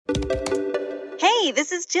Hey,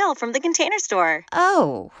 this is Jill from the Container Store.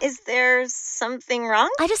 Oh. Is there something wrong?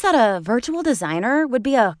 I just thought a virtual designer would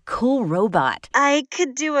be a cool robot. I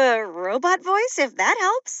could do a robot voice if that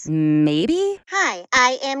helps. Maybe? Hi,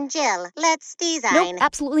 I am Jill. Let's design. Nope,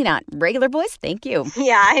 absolutely not. Regular voice, thank you.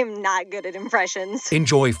 Yeah, I'm not good at impressions.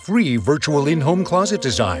 Enjoy free virtual in-home closet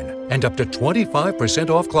design and up to 25%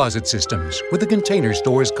 off closet systems with the Container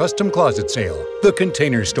Store's custom closet sale. The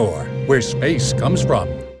Container Store, where space comes from.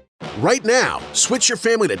 Right now, switch your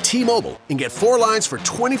family to T-Mobile and get 4 lines for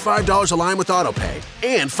 $25 a line with AutoPay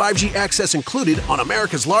and 5G access included on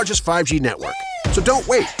America's largest 5G network. So don't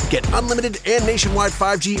wait. Get unlimited and nationwide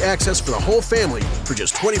 5G access for the whole family for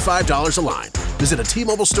just $25 a line. Visit a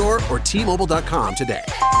T-Mobile store or T-Mobile.com today.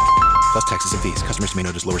 Plus taxes and fees. Customers may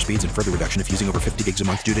notice lower speeds and further reduction if using over 50 gigs a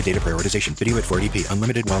month due to data prioritization. Video at 480p.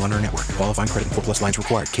 Unlimited while on our network. Qualifying credit and 4+ lines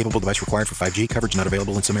required. Capable device required for 5G. Coverage not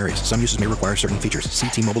available in some areas. Some uses may require certain features. See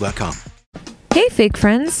T-Mobile.com. Hey, fake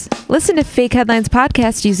friends. Listen to Fake Headlines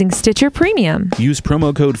podcast using Stitcher Premium. Use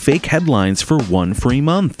promo code Fake Headlines for 1 free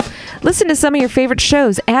month. Listen to some of your favorite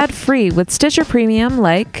shows ad-free with Stitcher Premium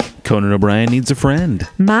like Conan O'Brien Needs a Friend,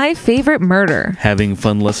 My Favorite Murder, Having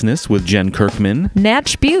Funlessness with Jen Kirkman,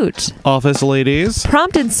 Natch Butte, Office Ladies,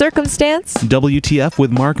 Prompt and Circumstance, WTF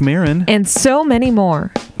with Mark Maron, and so many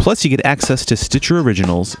more. Plus, you get access to Stitcher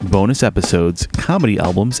Originals, bonus episodes, comedy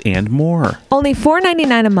albums, and more. Only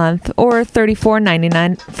 $4.99 a month or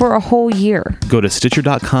 $34.99 for a whole year. Go to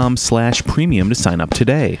Stitcher.com/premium to sign up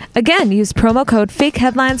today. Again, use promo code Fake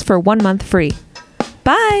Headlines for 1 month free.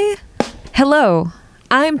 Bye. Hello,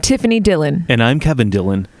 I'm Tiffany Dillon. And I'm Kevin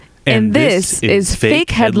Dillon. And this is Fake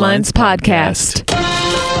Headlines Podcast.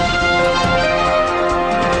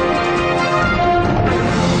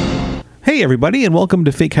 Hey, everybody, and welcome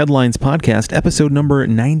to Fake Headlines Podcast, episode number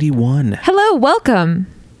 91. Hello, welcome.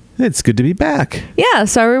 It's good to be back. Yeah,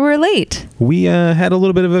 sorry we're late. We had a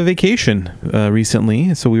little bit of a vacation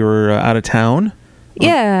recently, so we were out of town.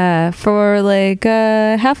 Yeah, for like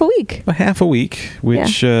half a week. Half a week,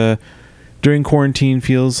 which during quarantine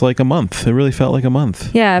feels like a month. It really felt like a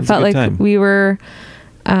month. Yeah, it felt like time. we were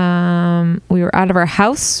out of our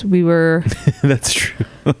house. We were That's true.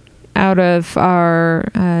 out of our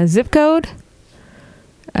zip code.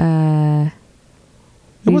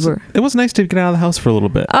 It was nice to get out of the house for a little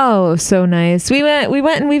bit. Oh, so nice. We went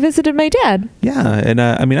and we visited my dad. Yeah, and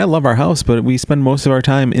I mean, I love our house, but we spend most of our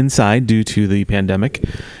time inside due to the pandemic.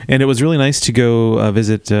 And it was really nice to go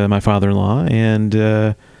visit my father-in-law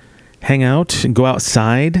and hang out and go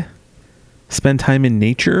outside, spend time in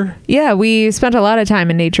nature. Yeah, we spent a lot of time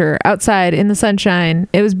in nature, outside in the sunshine.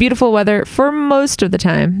 It was beautiful weather for most of the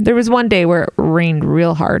time. There was one day where it rained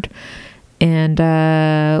real hard. And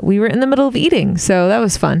we were in the middle of eating, so that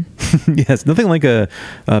was fun. Yes, nothing like a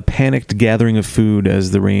panicked gathering of food as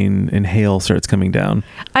the rain and hail starts coming down.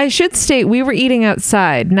 I should state we were eating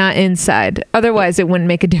outside, not inside. Otherwise, it wouldn't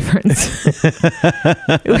make a difference.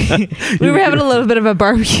 we were having a little bit of a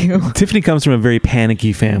barbecue. Tiffany comes from a very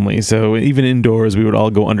panicky family, so even indoors, we would all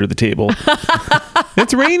go under the table.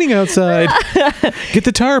 It's raining outside. Get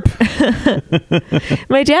the tarp.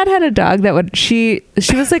 My dad had a dog that she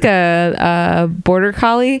was like a border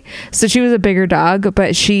collie, so she was a bigger dog,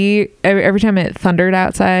 but she every time it thundered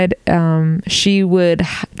outside, she would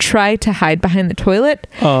try to hide behind the toilet.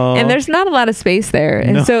 And there's not a lot of space there,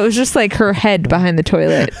 and so it was just like her head behind the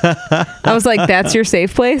toilet. I was like, that's your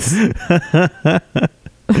safe place?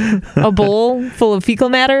 A bowl full of fecal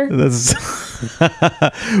matter?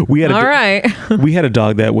 We had right. We had a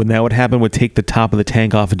dog that when that would happen would take the top of the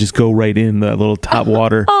tank off and just go right in the little top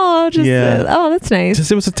water. That's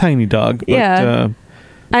nice. It was a tiny dog. But, yeah.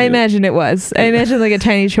 I imagine it was. I imagine like a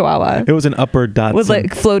tiny chihuahua. It was an upper dachshund. With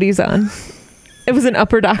like floaties on. It was an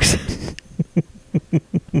upper dachshund.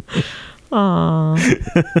 Aww.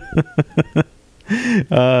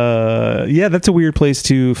 Yeah, that's a weird place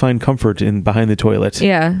to find comfort in behind the toilet.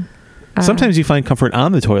 Yeah. Sometimes you find comfort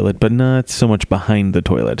on the toilet, but not so much behind the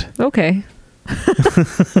toilet. Okay.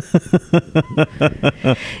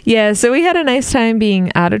 Yeah, so we had a nice time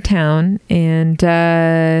being out of town and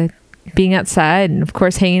being outside and, of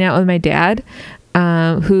course, hanging out with my dad,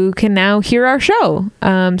 who can now hear our show.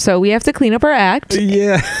 So we have to clean up our act.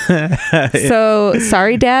 Yeah. So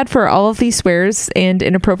sorry, Dad, for all of these swears and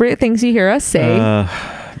inappropriate things you hear us say.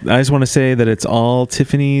 I just want to say that it's all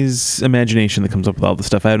Tiffany's imagination that comes up with all the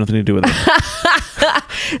stuff. I have nothing to do with it.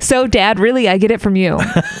 So, Dad, really, I get it from you.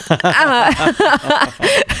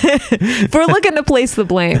 We're looking to place the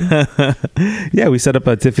blame. Yeah, we set up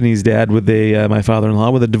Tiffany's dad with my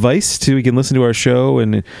father-in-law with a device so we can listen to our show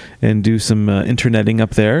and do some interneting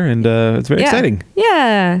up there, and it's very exciting.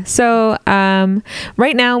 Yeah. So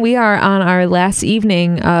right now we are on our last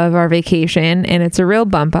evening of our vacation, and it's a real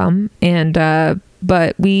bum, and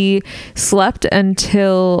but we slept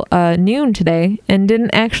until noon today and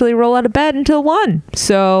didn't actually roll out of bed until 1.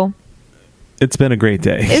 So it's been a great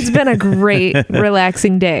day. It's been a great,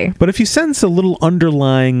 relaxing day. But if you sense a little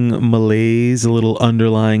underlying malaise, a little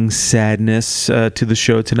underlying sadness to the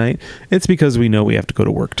show tonight, it's because we know we have to go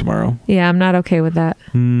to work tomorrow. Yeah, I'm not okay with that.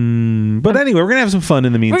 But anyway, we're going to have some fun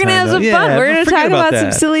in the meantime. We're going to have some fun. We're going to talk about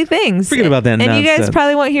some silly things. Forget about that nonsense. And you guys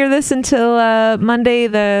probably won't hear this until Monday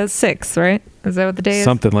the 6th, right? Is that what the day is?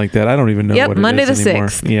 Something like that. I don't even know what it is Monday the anymore.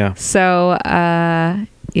 6th. Yeah. So,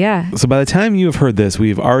 yeah. So by the time you have heard this,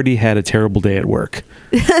 we've already had a terrible day at work.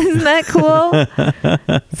 Isn't that cool?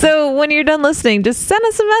 So when you're done listening, just send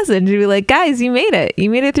us a message and be like, guys, you made it.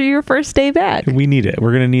 You made it through your first day back. We need it.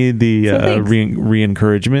 We're going to need the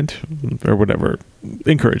re-encouragement or whatever.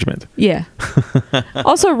 Encouragement. Yeah.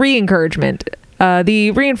 Also re-encouragement. The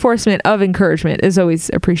reinforcement of encouragement is always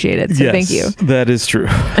appreciated. So thank you. That is true.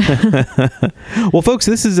 Well, folks,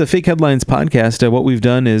 this is a Fake Headlines podcast. What we've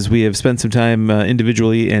done is we have spent some time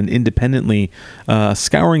individually and independently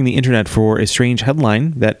scouring the internet for a strange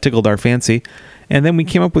headline that tickled our fancy. And then we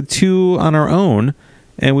came up with 2 on our own.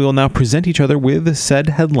 And we will now present each other with said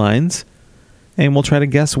headlines. And we'll try to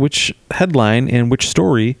guess which headline and which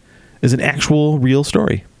story is an actual real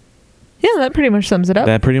story. Yeah, that pretty much sums it up.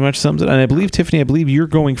 That pretty much sums it. And I believe, Tiffany, you're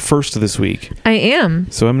going first this week. I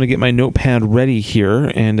am. So I'm going to get my notepad ready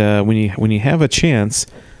here. And when you have a chance,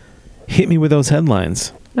 hit me with those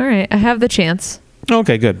headlines. All right. I have the chance.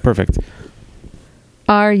 Okay, good. Perfect.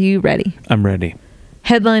 Are you ready? I'm ready.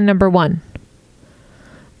 Headline number 1.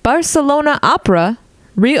 Barcelona Opera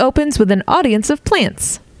reopens with an audience of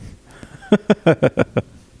plants.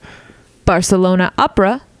 Barcelona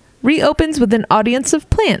Opera reopens with an audience of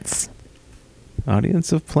plants.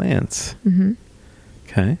 Audience of plants. Mm-hmm.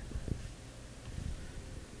 Okay.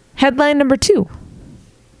 Headline number 2.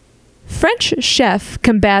 French chef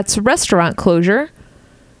combats restaurant closure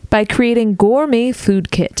by creating gourmet food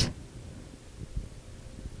kit.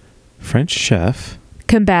 French chef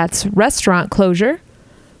combats restaurant closure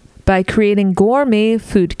by creating gourmet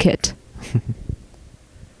food kit.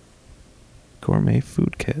 Gourmet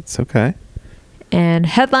food kits. Okay. And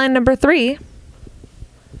headline number 3.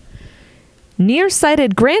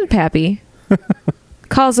 Nearsighted grandpappy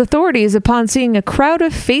calls authorities upon seeing a crowd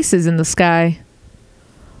of faces in the sky.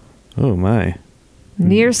 Oh, my.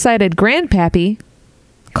 Nearsighted grandpappy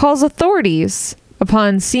calls authorities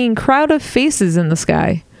upon seeing crowd of faces in the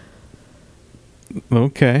sky.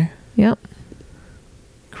 Okay. Yep.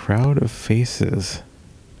 Crowd of faces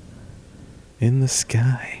in the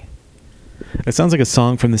sky. It sounds like a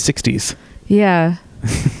song from the 60s. Yeah.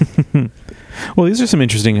 Well, these are some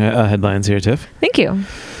interesting headlines here, Tiff. Thank you.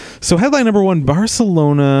 So headline number 1,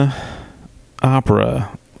 Barcelona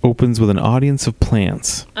Opera opens with an audience of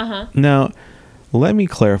plants. Uh-huh. Now, let me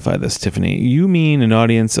clarify this, Tiffany. You mean an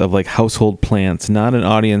audience of like household plants, not an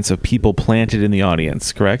audience of people planted in the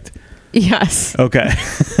audience, correct? Yes. Okay.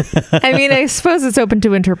 I mean, I suppose it's open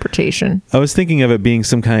to interpretation. I was thinking of it being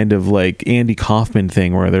some kind of like Andy Kaufman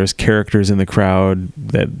thing where there's characters in the crowd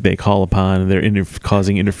that they call upon and they're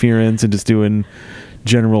causing interference and just doing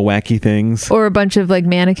general wacky things. Or a bunch of like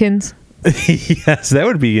mannequins. Yes, that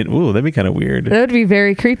would be, that'd be kind of weird. That would be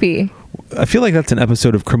very creepy. I feel like that's an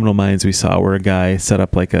episode of Criminal Minds we saw where a guy set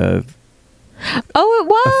up like a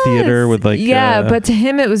theater with like but to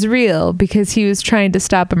him it was real because he was trying to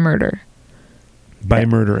stop a murder by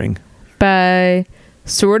murdering, by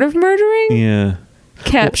sort of murdering,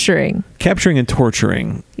 capturing and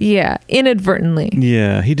torturing, inadvertently.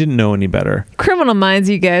 He didn't know any better. Criminal Minds,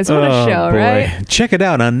 you guys, what a show, right? Check it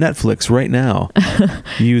out on Netflix right now.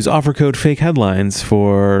 Use offer code Fake Headlines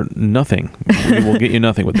for nothing. We will get you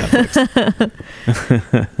nothing with Netflix.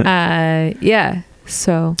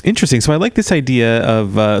 So interesting. So I like this idea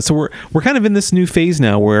of so we're kind of in this new phase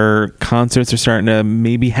now where concerts are starting to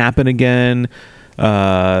maybe happen again.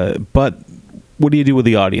 But what do you do with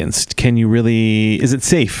the audience? Can you really? Is it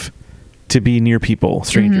safe to be near people,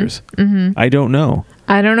 strangers? Mm-hmm. I don't know.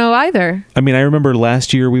 I don't know either. I mean, I remember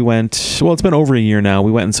last year we went. Well, it's been over a year now.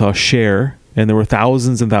 We went and saw Cher, and there were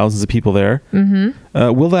thousands and thousands of people there. Mm-hmm.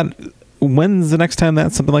 When's the next time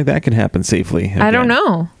that something like that can happen safely? Again? I don't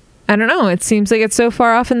know. It seems like it's so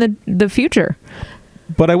far off in the future.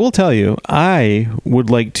 But I will tell you, I would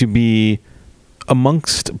like to be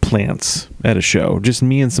amongst plants at a show, just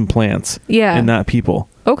me and some plants. Yeah. And not people.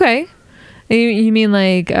 Okay. You mean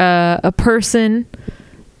like a person,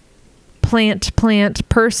 plant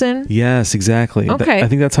person? Yes, exactly. Okay. I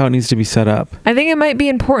think that's how it needs to be set up. I think it might be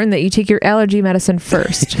important that you take your allergy medicine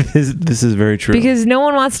first. This is very true. Because no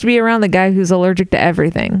one wants to be around the guy who's allergic to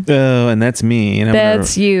everything. Oh, and that's me. And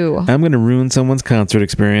That's you. I'm going to ruin someone's concert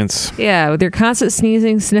experience. Yeah, with your constant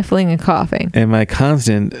sneezing, sniffling, and coughing. And my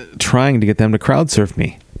constant trying to get them to crowd surf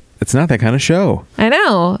me. It's not that kind of show. I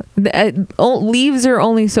know. Leaves are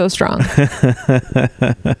only so strong.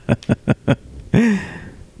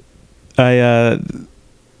 I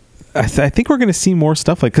think we're going to see more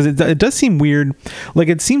stuff like, because it does seem weird. Like,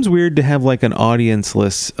 it seems weird to have like an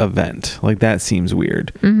audience-less event. Like, that seems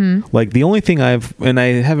weird. Mm-hmm. Like, the only thing and I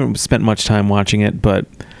haven't spent much time watching it, but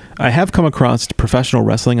I have come across professional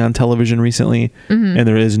wrestling on television recently, and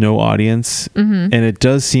there is no audience, and it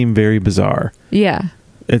does seem very bizarre. Yeah.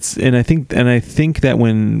 And I think that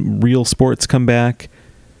when real sports come back,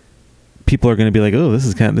 people are going to be like, oh, this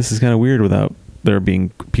is kind of weird without there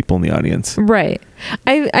being people in the audience. Right.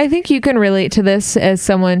 I think you can relate to this as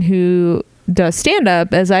someone who does stand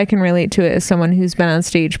up, as I can relate to it as someone who's been on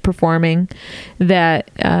stage performing, that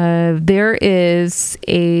there is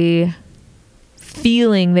a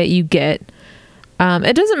feeling that you get.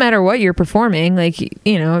 It doesn't matter what you're performing. Like,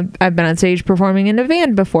 you know, I've been on stage performing in a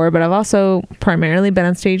band before, but I've also primarily been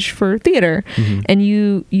on stage for theater. Mm-hmm. And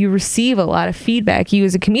you receive a lot of feedback. You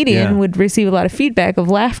as a comedian would receive a lot of feedback of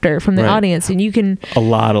laughter from the audience, and you can... A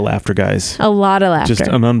lot of laughter, guys. A lot of laughter. Just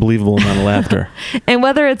an unbelievable amount of laughter. And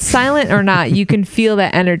whether it's silent or not, you can feel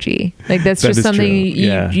that energy. Like, that's just something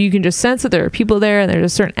you can just sense that there are people there, and there's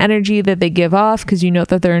a certain energy that they give off because you know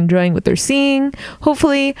that they're enjoying what they're seeing,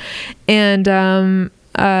 hopefully. And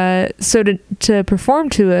so to perform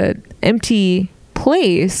to an empty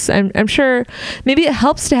place, I'm sure maybe it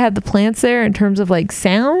helps to have the plants there in terms of like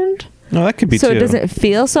sound. No, that could be so too. It doesn't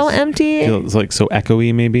feel so empty. Feels like so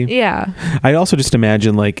echoey, maybe. Yeah. I also just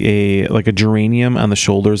imagine like a geranium on the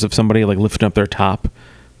shoulders of somebody, like lifting up their top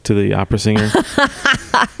to the opera singer.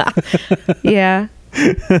 Yeah.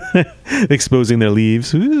 Exposing their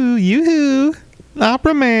leaves. Ooh, yoo-hoo,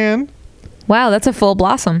 opera man. Wow, that's a full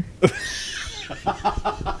blossom.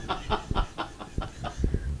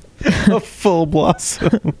 A full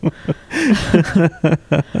blossom.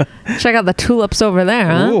 Check out the tulips over there,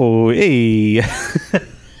 huh? Oh, hey.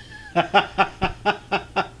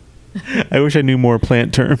 I wish I knew more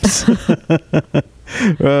plant terms.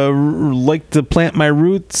 Like to plant my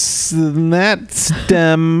roots in that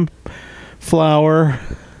stem flower.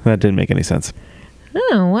 That didn't make any sense.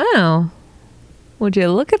 Oh, wow. Would you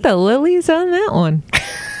look at the lilies on that one?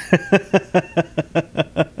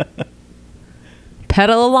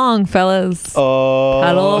 Pedal along, fellas. Oh,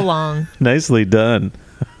 pedal along. Nicely done.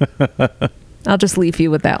 I'll just leave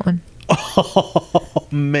you with that one. Oh,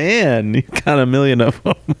 man. You got a million of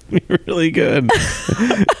them. You're really good.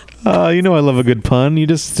 You know I love a good pun. You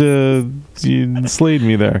just you slayed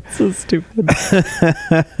me there. So stupid.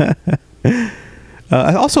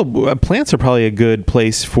 Also, plants are probably a good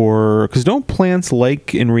place for, because don't plants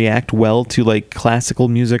like and react well to like classical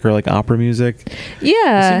music or like opera music?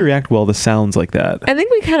 Yeah. They seem to react well to sounds like that. I think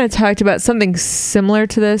we kind of talked about something similar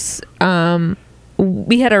to this.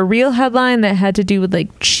 We had a real headline that had to do with like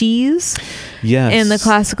cheese. Yes. And the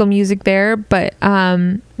classical music there, but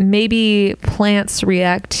maybe plants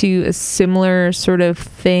react to a similar sort of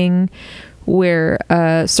thing where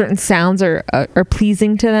certain sounds are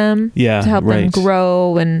pleasing to them, to help them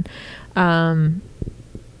grow, and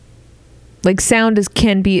like sound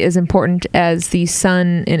can be as important as the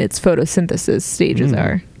sun in its photosynthesis stages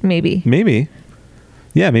are. Maybe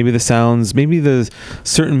yeah, maybe the sounds, maybe the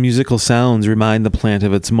certain musical sounds remind the plant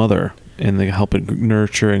of its mother and they help it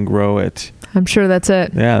nurture and grow it. I'm sure that's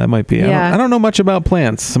it. Yeah, that might be. Yeah. I don't know much about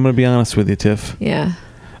plants. I'm gonna be honest with you, Tiff. Yeah.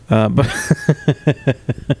 But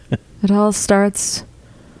it all starts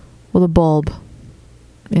with a bulb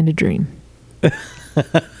and a dream.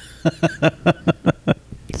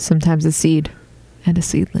 Sometimes a seed and a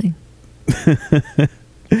seedling.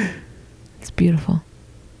 It's beautiful.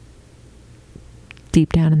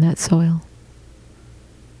 Deep down in that soil.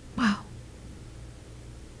 Wow.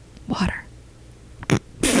 Water.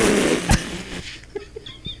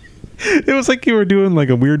 It was like you were doing like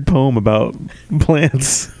a weird poem about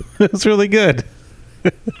plants. It was really good.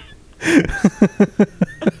 That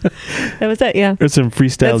was it, yeah. There's some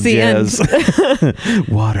freestyle That's the jazz.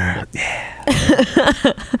 Water,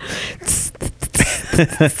 yeah.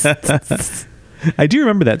 I do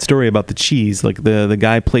remember that story about the cheese. Like the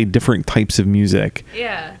guy played different types of music.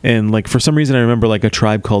 Yeah. And like for some reason, I remember like a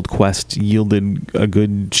Tribe Called Quest yielded a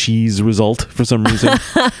good cheese result for some reason.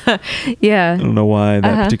 Yeah. I don't know why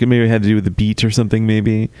that particular, maybe it had to do with the beat or something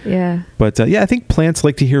maybe. Yeah. But yeah, I think plants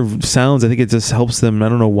like to hear sounds. I think it just helps them. I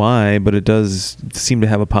don't know why, but it does seem to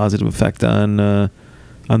have a positive effect on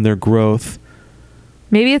their growth.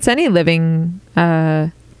 Maybe it's any living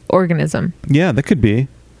organism. Yeah, that could be.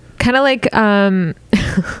 Kind of like the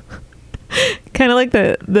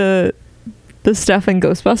stuff in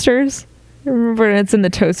Ghostbusters. Remember when it's in the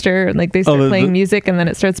toaster and like they start playing music and then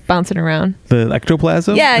it starts bouncing around. The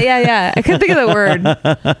ectoplasm? Yeah. I couldn't think of the word.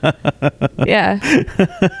 Yeah.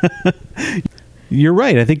 You're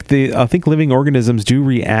right. I think living organisms do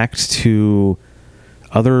react to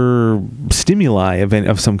other stimuli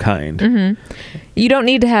of some kind. Mm-hmm. You don't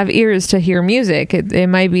need to have ears to hear music. It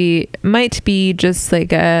might be just like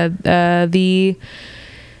the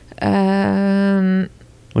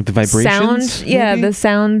like the vibrations. Sound, yeah, maybe? The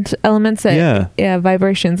sound elements. Yeah,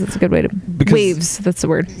 vibrations. That's a good way to waves. That's the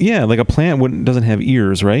word. Yeah, like a plant doesn't have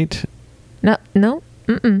ears, right? No.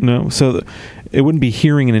 Mm-mm. No, so it wouldn't be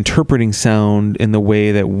hearing and interpreting sound in the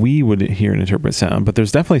way that we would hear and interpret sound. But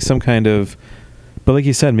there's definitely some kind of. But like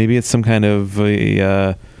you said, maybe it's some kind of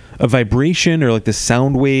a vibration or like the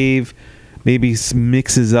sound wave maybe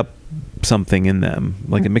mixes up something in them.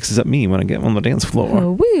 Like it mixes up me when I get on the dance floor.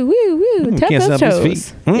 Oh, woo, woo, woo. Tap can't those stop his toes.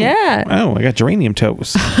 feet. Yeah. Oh, I got geranium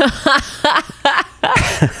toes.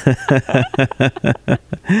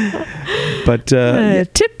 But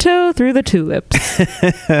tiptoe through the tulips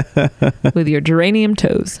with your geranium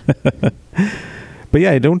toes. But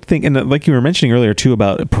yeah, I don't think, and like you were mentioning earlier too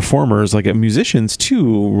about performers, like musicians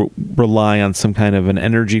too rely on some kind of an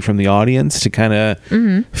energy from the audience to kind of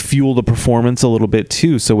fuel the performance a little bit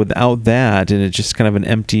too. So without that, and it's just kind of an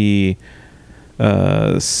empty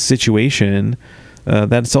situation,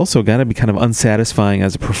 that's also got to be kind of unsatisfying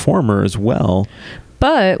as a performer as well.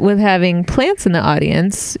 But with having plants in the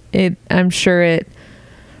audience, I'm sure it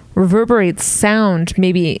reverberates sound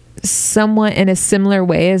maybe somewhat in a similar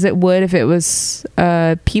way as it would if it was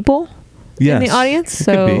people in the audience.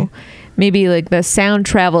 So maybe like the sound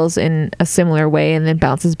travels in a similar way and then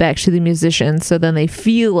bounces back to the musicians. So then they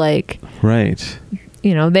feel like, right,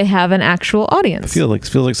 they have an actual audience. Feels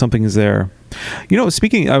like something is there. I was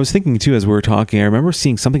thinking too as we were talking, I remember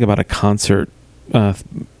seeing something about a concert,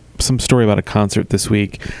 some story about a concert this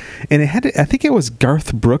week, and I think it was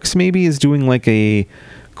Garth Brooks maybe is doing like a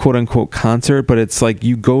quote unquote concert, but it's like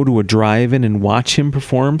you go to a drive-in and watch him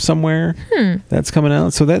perform somewhere. That's coming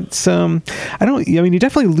out. So that's you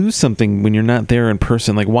definitely lose something when you're not there in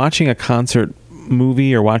person. Like watching a concert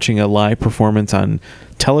movie or watching a live performance on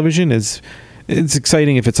television it's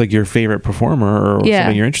exciting if it's like your favorite performer or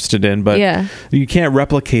something you're interested in, but you can't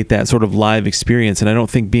replicate that sort of live experience. And I don't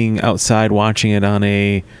think being outside watching it on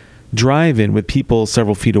a drive-in with people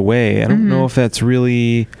several feet away, I don't know if that's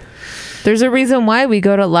really. There's a reason why we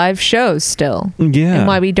go to live shows still. Yeah. And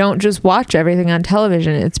why we don't just watch everything on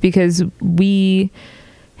television. It's because we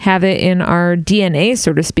have it in our DNA,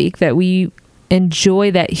 so to speak, that we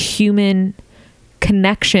enjoy that human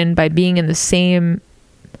connection by being in the same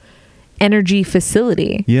energy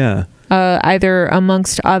facility. Yeah. Either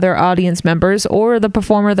amongst other audience members or the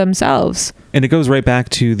performer themselves. And it goes right back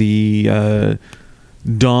to the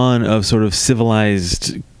dawn of sort of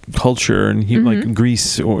civilized culture and like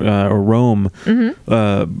Greece or Rome.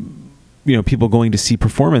 People going to see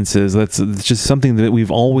performances. It's just something that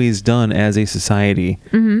we've always done as a society,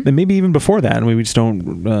 and maybe even before that, and we just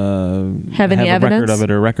don't have any evidence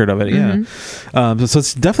record of it. Yeah. So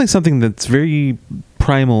it's definitely something that's very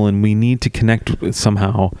primal, and we need to connect with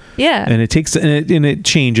somehow. Yeah. And it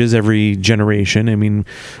changes every generation. I mean,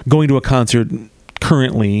 going to a concert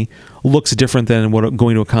currently looks different than what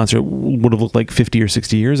going to a concert would have looked like 50 or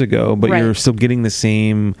 60 years ago, but you're still getting the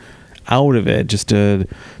same out of it.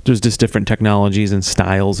 There's just different technologies and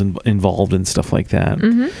styles involved and stuff like that.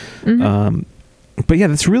 But yeah,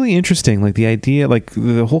 that's really interesting. Like the idea, like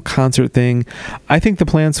the whole concert thing. I think the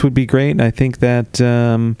plants would be great. And I think that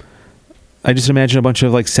I just imagine a bunch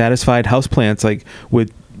of like satisfied houseplants, like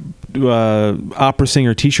with opera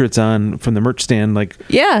singer t-shirts on from the merch stand, like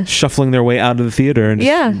shuffling their way out of the theater and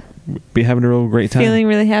be having a real great time, feeling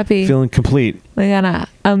really happy, feeling complete, like on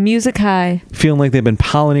a music high, feeling like they've been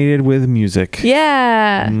pollinated with music.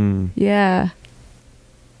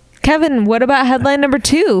 Kevin, what about headline number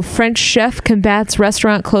 2? French chef combats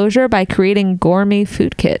restaurant closure by creating gourmet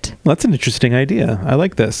food kit. Well, that's an interesting idea. I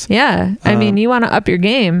like this. Yeah, I mean, you want to up your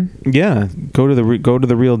game. Yeah, go to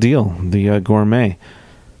the real deal, the gourmet.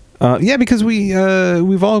 Yeah, because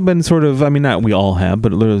we've all been sort of, I mean, not we all have,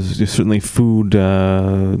 but there's certainly food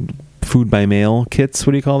by mail kits.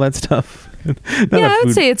 What do you call that stuff? I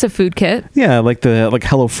would say it's a food kit. Yeah, like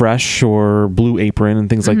HelloFresh or Blue Apron and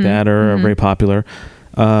things like that are very popular.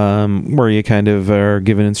 Where you kind of are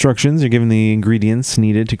given instructions, you're given the ingredients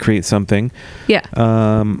needed to create something. Yeah.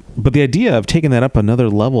 But the idea of taking that up another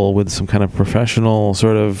level with some kind of professional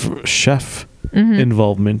sort of chef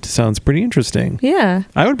involvement sounds pretty interesting. Yeah.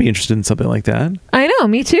 I would be interested in something like that. I know,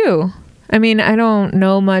 me too. I mean, I don't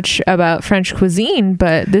know much about French cuisine,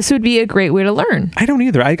 but this would be a great way to learn. I don't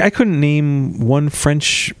either. I couldn't name one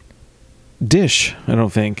French dish, I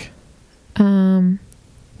don't think.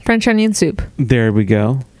 French onion soup. There we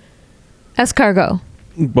go. Escargot.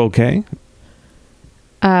 Okay.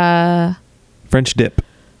 French dip.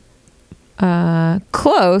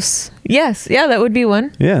 Close. Yes. Yeah, that would be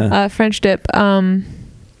one. Yeah. French dip.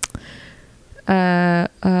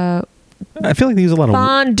 I feel like they use a lot of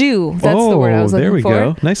fondue. That's the word I was looking for. There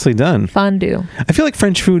we go. Nicely done. Fondue. I feel like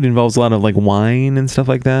French food involves a lot of like wine and stuff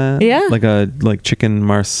like that. Yeah. Like chicken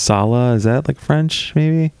marsala. Is that like French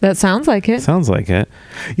maybe? That sounds like it. Sounds like it.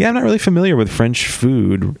 Yeah, I'm not really familiar with French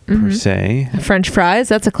food per se. French fries.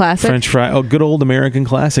 That's a classic. French fry. Oh, good old American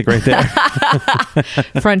classic right there.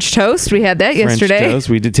 French toast. We had that yesterday. French toast.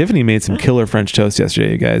 We did. Tiffany made some killer French toast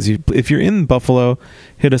yesterday, you guys. If you're in Buffalo,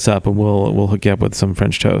 hit us up and we'll hook you up with some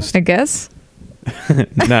French toast. I guess.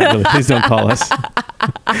 Not really. Please don't call us.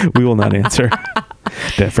 We will not answer.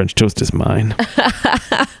 That French toast is mine.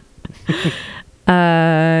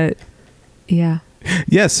 Yeah.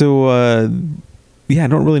 Yeah. So, I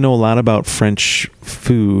don't really know a lot about French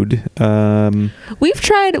food. We've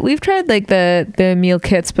tried like the meal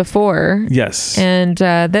kits before. Yes. And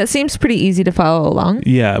that seems pretty easy to follow along.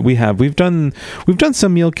 Yeah, we have. We've done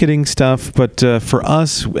some meal kitting stuff, but for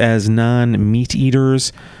us as non-meat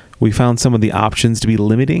eaters, we found some of the options to be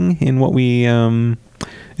limiting in what we in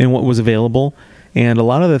what was available, and a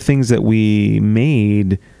lot of the things that we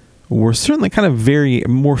made were certainly kind of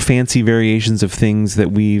more fancy variations of things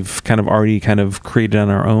that we've kind of already kind of created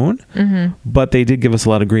on our own. But they did give us a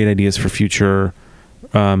lot of great ideas for future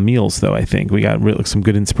meals, though. I think we got really some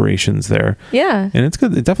good inspirations there. Yeah, and it's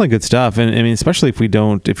good. It's definitely good stuff. And I mean, especially if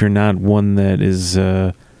you're not one that is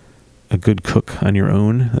a good cook on your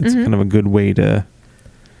own, that's kind of a good way to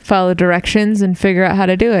follow directions and figure out how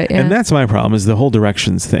to do it. Yeah. And that's my problem, is the whole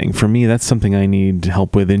directions thing. For me, that's something I need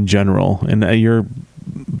help with in general. And your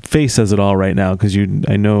face says it all right now, because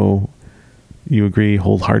I know you agree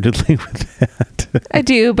wholeheartedly with that. I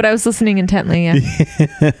do, but I was listening intently. Yeah.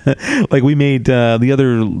 Like we made the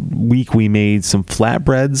other week, we made some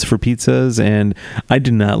flatbreads for pizzas, and I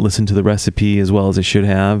did not listen to the recipe as well as I should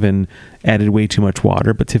have, and added way too much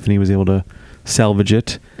water. But Tiffany was able to salvage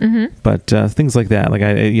it. But things like that, like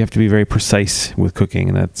you have to be very precise with cooking,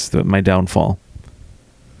 and that's my downfall.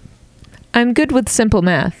 I'm good with simple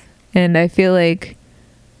math, and I feel like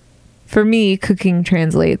for me, cooking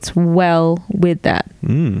translates well with that.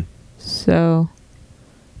 So,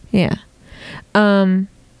 yeah. I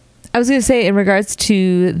was going to say, in regards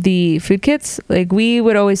to the food kits, like we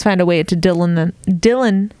would always find a way to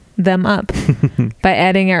Dylan them up by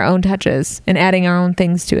adding our own touches and adding our own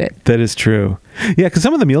things to it. That is true. Yeah, because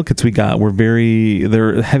some of the meal kits we got were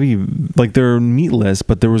they're heavy, like they're meatless,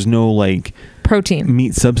 but there was no like protein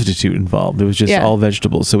meat substitute involved. It was just all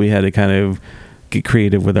vegetables. So we had to kind of get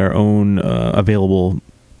creative with our own available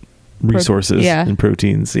resources and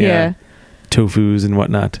proteins. Yeah. Tofus and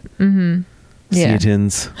whatnot.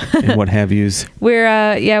 Seitan's and what have yous.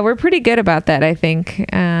 We're pretty good about that, I think.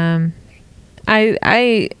 I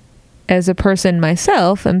as a person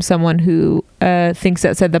myself, am someone who thinks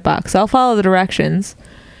outside the box. I'll follow the directions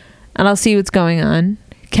and I'll see what's going on,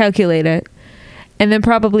 calculate it, and then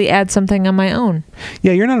probably add something on my own.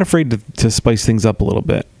 Yeah, you're not afraid to spice things up a little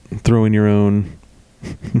bit. Throw in your own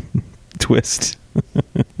twist.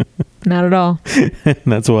 Not at all.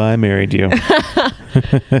 That's why I married you.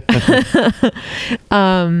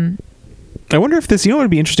 I wonder if this, what would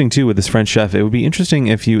be interesting too with this French chef, it would be interesting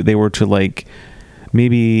if they were to like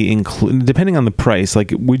maybe include, depending on the price,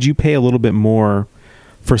 like would you pay a little bit more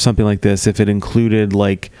for something like this if it included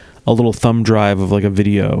like a little thumb drive of like a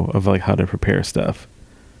video of like how to prepare stuff?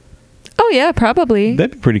 Oh yeah, probably.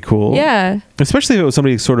 That'd be pretty cool. Yeah. Especially if it was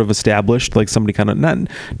somebody sort of established, like somebody kind of not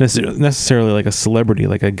necessarily like a celebrity,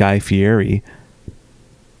 like a Guy Fieri,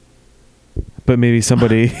 but maybe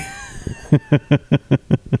somebody.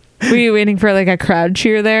 Were you waiting for like a crowd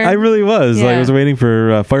cheer there? I really was. Yeah. Like, I was waiting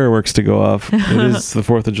for fireworks to go off. It is the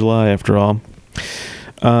 4th of July after all.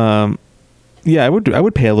 Yeah, I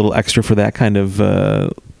would pay a little extra for that kind of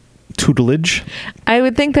tutelage. I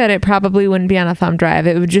would think that it probably wouldn't be on a thumb drive.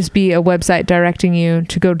 It would just be a website directing you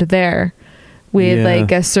to go to there with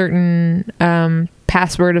like a certain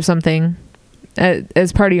password of something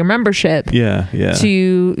as part of your membership. Yeah.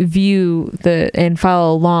 To view and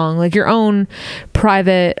follow along, like your own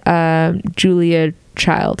private Julia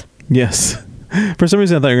Child. Yes. For some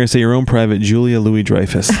reason, I thought you were going to say your own private Julia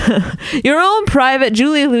Louis-Dreyfus. Your own private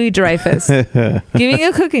Julia Louis-Dreyfus. Giving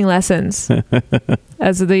you cooking lessons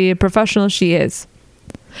as the professional she is.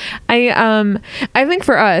 I think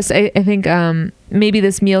for us, I think maybe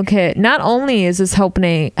this meal kit, not only is this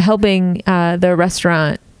helping the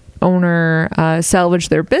restaurant owner salvage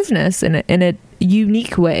their business in a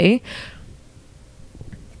unique way,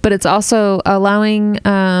 but it's also allowing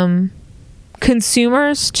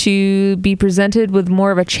consumers to be presented with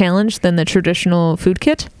more of a challenge than the traditional food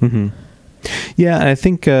kit. Mm-hmm. Yeah, I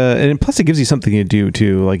think, and plus it gives you something to do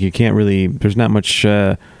too. Like you can't really, there's not much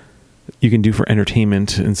you can do for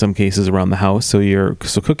entertainment in some cases around the house.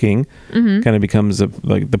 So cooking kind of becomes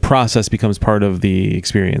the process becomes part of the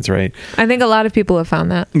experience, right? I think a lot of people have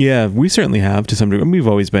found that. Yeah, we certainly have to some degree. We've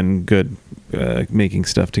always been good making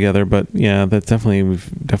stuff together, but yeah, we've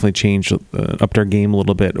definitely changed, upped our game a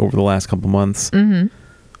little bit over the last couple months. Mm-hmm.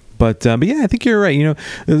 But yeah, I think you're right. You know,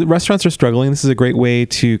 the restaurants are struggling. This is a great way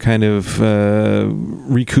to kind of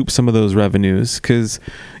recoup some of those revenues because,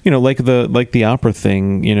 you know, like the opera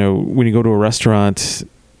thing. You know, when you go to a restaurant,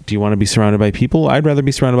 do you want to be surrounded by people? I'd rather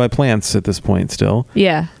be surrounded by plants at this point. Still,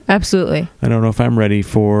 yeah, absolutely. I don't know if I'm ready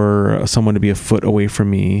for someone to be a foot away from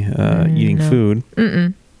me eating food.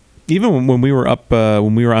 Mm-mm. Even when we were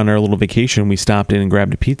when we were on our little vacation, we stopped in and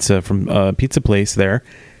grabbed a pizza from a pizza place there,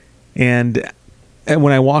 and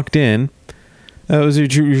when I walked in, it was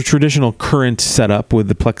your traditional current setup with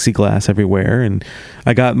the plexiglass everywhere, and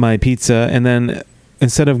I got my pizza, and then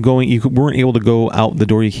instead of going, you weren't able to go out the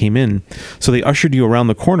door you came in, so they ushered you around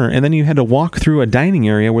the corner, and then you had to walk through a dining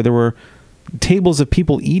area where there were tables of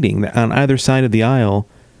people eating on either side of the aisle,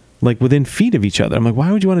 like within feet of each other. I'm like,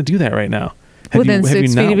 why would you want to do that right now? Within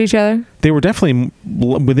 6 feet of each other? They were definitely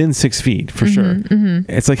within 6 feet, for sure. Mm-hmm.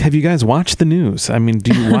 It's like, have you guys watched the news? I mean,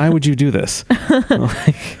 why would you do this?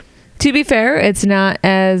 To be fair, it's not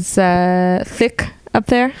as thick up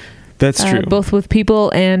there. That's true. Both with people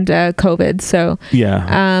and COVID. So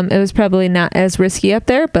yeah, it was probably not as risky up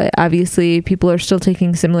there, but obviously people are still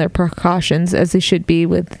taking similar precautions as they should be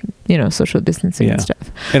with, you know, social distancing and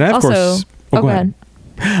stuff. And I, of also, course... go ahead.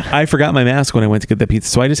 I forgot my mask when I went to get the pizza,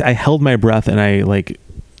 so I held my breath and I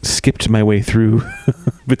skipped my way through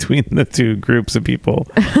between the two groups of people.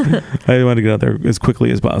 I wanted to get out there as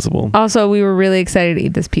quickly as possible. Also, we were really excited to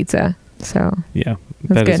eat this pizza, so yeah,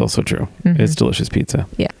 that is also true. Mm-hmm. It's delicious pizza.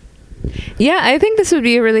 Yeah, I think this would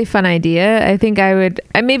be a really fun idea. I think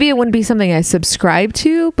maybe it wouldn't be something I subscribe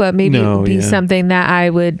to, but maybe it would be something that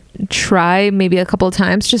I would try maybe a couple of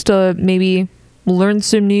times just to maybe learn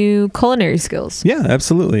some new culinary skills. Yeah,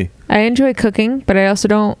 absolutely. I enjoy cooking, but I also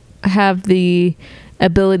don't have the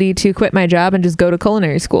ability to quit my job and just go to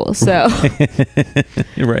culinary school. So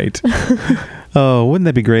right. Oh, wouldn't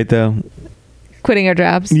that be great though? Quitting our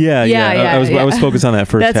jobs. Yeah. I was focused on that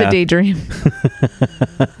first That's half. a daydream.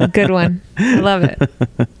 A good one. I love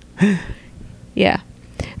it. Yeah.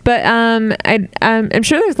 But I'm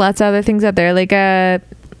sure there's lots of other things out there. Like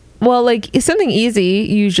something easy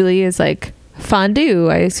usually is like fondue.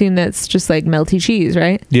 I assume that's just like melty cheese,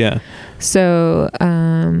 right? Yeah. So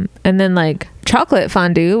and then like chocolate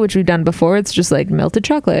fondue, which we've done before, it's just like melted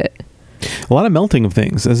chocolate. A lot of melting of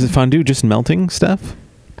things. Is it fondue just melting stuff?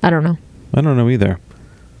 I don't know either.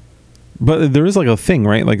 But there is like a thing,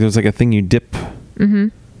 right? Like there's like a thing you dip,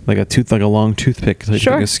 like a long toothpick, like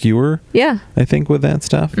a skewer. Yeah. I think with that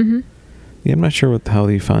stuff. Mm-hmm. Yeah, I'm not sure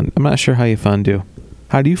I'm not sure how you fondue.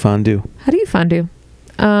 How do you fondue?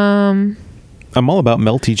 I'm all about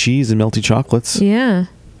melty cheese and melty chocolates. Yeah.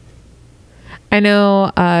 I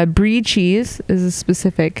know brie cheese is a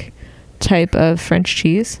specific type of French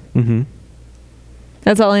cheese. Mm-hmm.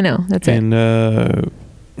 That's all I know. That's it. And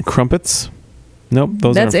crumpets? Nope,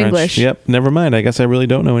 those aren't French. English. Yep, never mind. I guess I really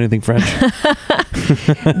don't know anything French.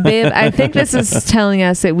 Babe, I think this is telling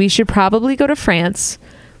us that we should probably go to France,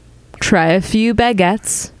 try a few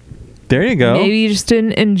baguettes. There you go. Maybe you just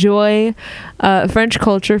didn't enjoy French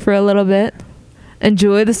culture for a little bit.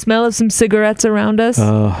 Enjoy the smell of some cigarettes around us.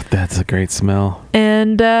 Oh, that's a great smell.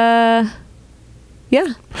 And,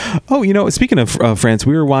 yeah. Oh, you know, speaking of France,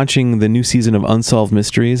 we were watching the new season of Unsolved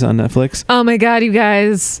Mysteries on Netflix. Oh my God, you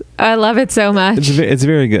guys. I love it so much. It's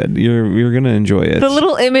very good. You're going to enjoy it. The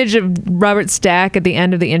little image of Robert Stack at the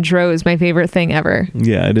end of the intro is my favorite thing ever.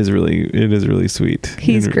 Yeah, it is really sweet.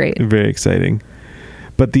 He's great. Very exciting.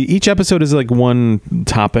 But each episode is like one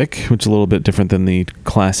topic, which is a little bit different than the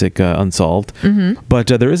classic Unsolved. Mm-hmm. But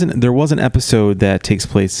there was an episode that takes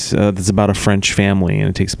place that's about a French family,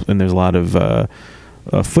 and there's a lot of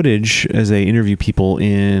footage as they interview people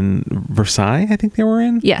in Versailles, I think they were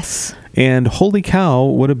in. Yes. And holy cow,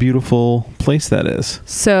 what a beautiful place that is.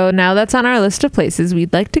 So now that's on our list of places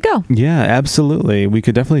we'd like to go. Yeah, absolutely. We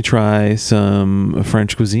could definitely try some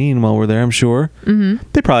French cuisine while we're there, I'm sure. Mm-hmm.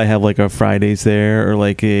 They probably have like a Fridays there, or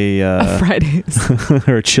like a Fridays.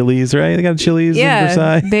 or a Chili's, right? They got Chili's in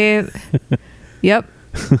Versailles. Yep.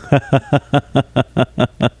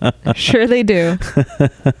 Sure they do.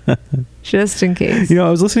 Just in case. You know,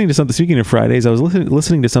 I was listening to something, speaking of Fridays, I was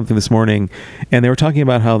listening to something this morning, and they were talking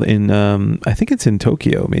about how in, I think it's in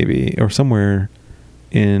Tokyo maybe, or somewhere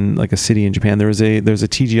in like a city in Japan, there's a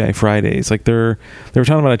TGI Fridays. Like they were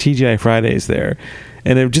talking about a TGI Fridays there.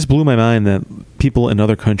 And it just blew my mind that people in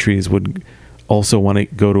other countries would also want to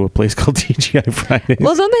go to a place called TGI Fridays.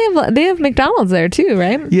 Well, don't they have McDonald's there too,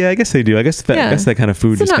 right? Yeah, I guess they do. I guess that kind of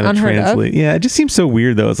food just kind of translates. Yeah, it just seems so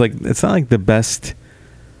weird though. It's like it's not like the best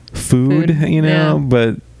food, you know,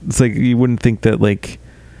 but it's like you wouldn't think that like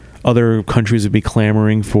other countries would be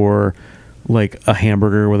clamoring for like a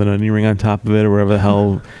hamburger with an onion ring on top of it, or whatever the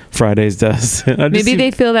hell Fridays does. Maybe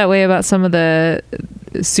they feel that way about some of the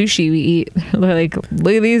sushi we eat. They're like,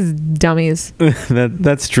 look at these dummies.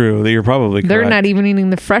 That's true. You're probably correct. They're not even eating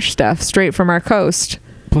the fresh stuff straight from our coast.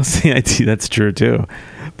 Plus the idea, that's true too.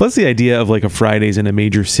 Plus the idea of like a Fridays in a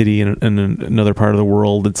major city in another part of the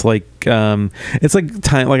world. It's like time.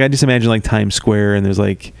 Like I just imagine like Times Square, and there's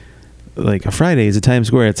like a Fridays at Times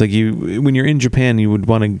Square. It's like when you're in Japan, you would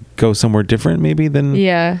want to go somewhere different maybe than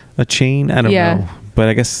a chain. I don't know, but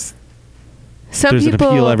I guess there's an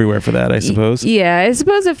appeal everywhere for that, I suppose. Yeah, I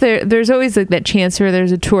suppose if there's always like that chance where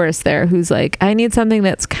there's a tourist there who's like, I need something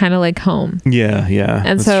that's kind of like home. Yeah,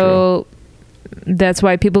 and so that's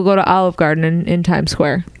why people go to Olive Garden in Times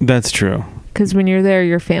Square. That's true. Because when you're there,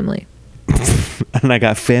 you're family. And I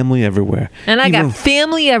got family everywhere. And I got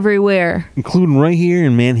family everywhere. Including right here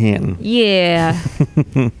in Manhattan. Yeah.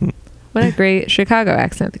 What a great Chicago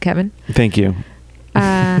accent, Kevin. Thank you.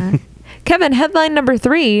 Kevin, headline number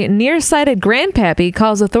 3, nearsighted grandpappy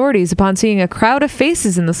calls authorities upon seeing a crowd of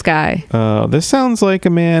faces in the sky. This sounds like a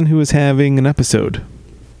man who is having an episode.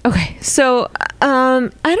 Okay, so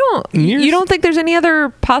you don't think there's any other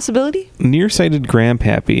possibility? Nearsighted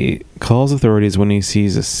grandpappy calls authorities when he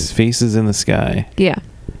sees faces in the sky. Yeah.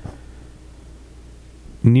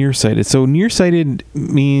 Nearsighted. So nearsighted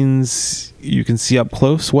means you can see up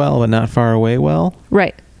close well, but not far away well?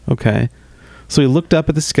 Right. Okay. So he looked up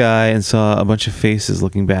at the sky and saw a bunch of faces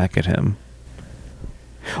looking back at him.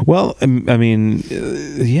 Well, I mean,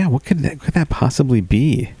 what could that possibly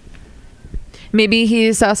be? Maybe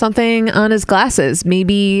he saw something on his glasses.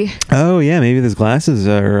 Maybe. Oh yeah, maybe his glasses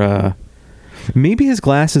are. Maybe his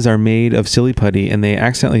glasses are made of silly putty, and they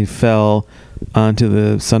accidentally fell onto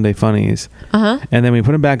the Sunday Funnies. And then when he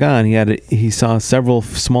put them back on, he saw several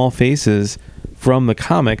small faces from the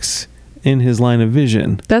comics in his line of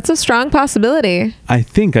vision. That's a strong possibility. I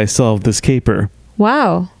think I solved this caper.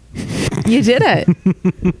 Wow. You did it.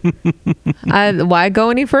 Why go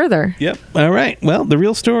any further? Yep. All right. Well, the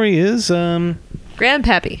real story is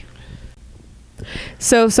Grandpappy.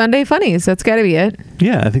 So Sunday Funnies, that's got to be it.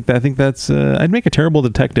 Yeah, I think that's I'd make a terrible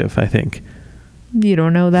detective, I think. You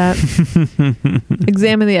don't know that.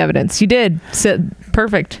 Examine the evidence. You did.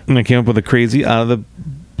 Perfect. And I came up with a crazy out of the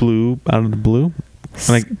blue.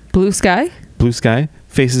 Blue sky? Blue sky.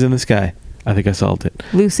 Faces in the sky. I think I solved it.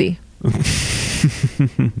 Lucy.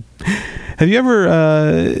 Have you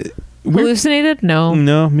ever hallucinated? No.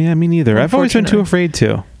 No, yeah, me neither. I've always been too afraid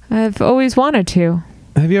to. I've always wanted to.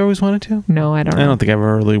 Have you always wanted to? No, I don't know. I don't think I've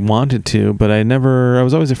ever really wanted to, but I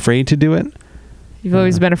was always afraid to do it. You've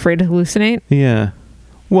always been afraid to hallucinate? Yeah.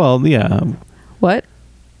 Well, yeah. What?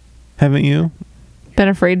 Haven't you? Been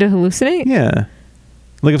afraid to hallucinate? Yeah.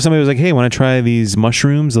 Like if somebody was like, hey, want to try these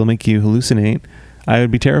mushrooms? They'll make you hallucinate. I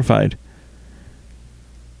would be terrified.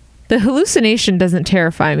 The hallucination doesn't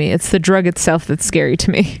terrify me. It's the drug itself that's scary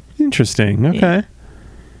to me. Interesting. Okay. Yeah.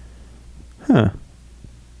 Huh.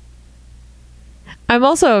 I'm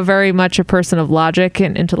also very much a person of logic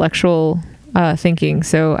and intellectual thinking,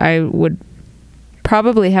 so I would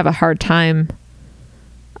probably have a hard time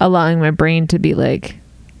allowing my brain to be like,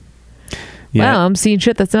 wow, I'm seeing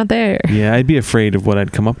shit that's not there. Yeah, I'd be afraid of what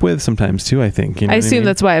I'd come up with sometimes too, I think. I assume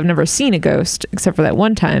that's why I've never seen a ghost, except for that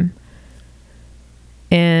one time.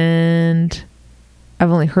 And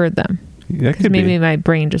I've only heard them. That could maybe my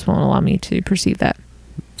brain just won't allow me to perceive that.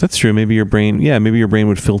 That's true. Maybe your brain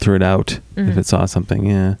would filter it out if it saw something.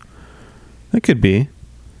 Yeah, that could be.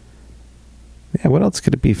 Yeah, what else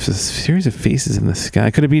could it be? A series of faces in the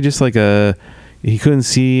sky. Could it be just like he couldn't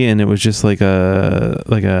see, and it was just like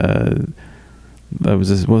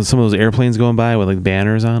was some of those airplanes going by with like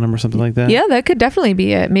banners on them or something like that? Yeah, that could definitely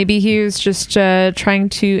be it. Maybe he was just trying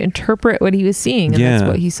to interpret what he was seeing, and that's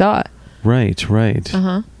what he saw. Right.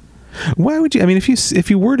 Uh-huh. Why would you? I mean, if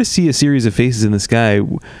you were to see a series of faces in the sky,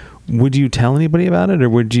 would you tell anybody about it, or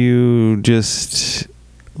would you just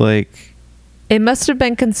like? It must have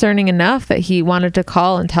been concerning enough that he wanted to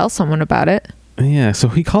call and tell someone about it. Yeah, so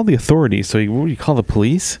he called the authorities. So what do you call the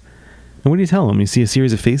police? And what do you tell them? You see a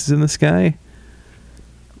series of faces in the sky?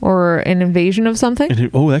 Or an invasion of something?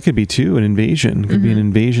 That could be too, an invasion. It could be an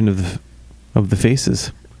invasion of the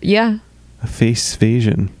faces. Yeah. A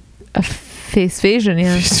face-vasion. A face-vasion,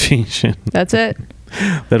 yeah. Face-vasion. That's it.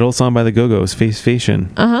 That old song by the Go-Go's,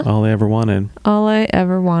 Face-Vasion. Uh-huh. All I ever wanted. All I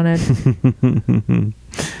ever wanted.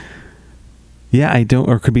 Yeah, I don't,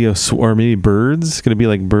 or it could be or maybe birds. Could it be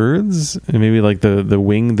like birds? And maybe like the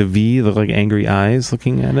wing, the V, the like angry eyes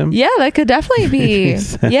looking at him? Yeah, that could definitely be.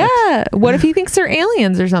 Yeah. What if he thinks they're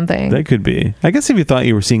aliens or something? That could be. I guess if you thought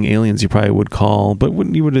you were seeing aliens, you probably would call, but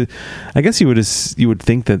wouldn't you I guess you would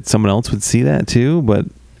think that someone else would see that too, but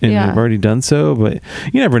they've already done so, but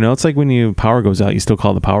you never know. It's like when power goes out, you still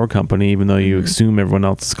call the power company, even though you assume everyone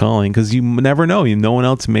else is calling, because you never know. No one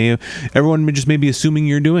else everyone may be assuming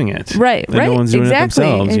you're doing it. Right. No one's doing it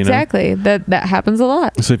themselves. Exactly. That happens a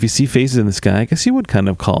lot. So if you see faces in the sky, I guess you would kind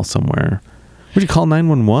of call somewhere. Would you call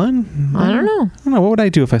 911? I don't know. What would I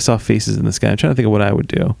do if I saw faces in the sky? I'm trying to think of what I would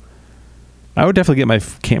do. I would definitely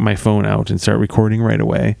get my phone out and start recording right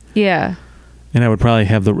away. Yeah. And I would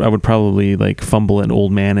probably like fumble an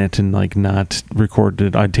old man it and like not record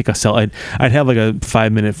it. I'd take I'd have like a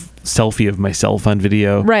 5-minute selfie of myself on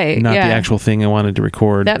video. Right. Not the actual thing I wanted to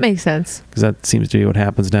record. That makes sense. Because that seems to be what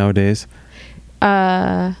happens nowadays.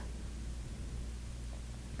 What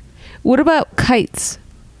about kites?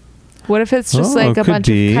 What if it's just like a bunch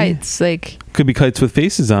of kites? Like, could be kites with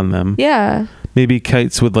faces on them. Yeah. Maybe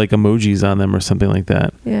kites with like emojis on them or something like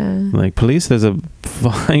that. Yeah. Like, police, there's a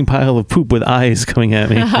flying pile of poop with eyes coming at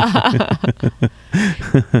me.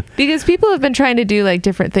 Because people have been trying to do like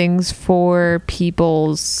different things for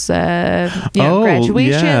people's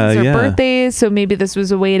graduations or birthdays. So maybe this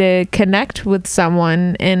was a way to connect with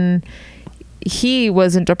someone, and he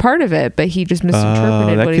wasn't a part of it, but he just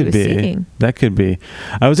misinterpreted what he was seeing. That could be.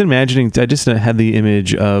 I was imagining, I just had the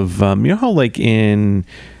image of, you know how like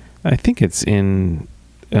I think it's in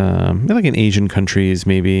like in Asian countries,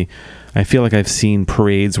 maybe. I feel like I've seen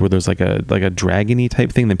parades where there's like a dragon-y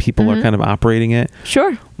type thing that people are kind of operating it.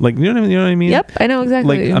 Sure. Like, you know what I mean? Yep, I know exactly.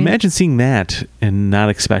 Like, what you imagine seeing that and not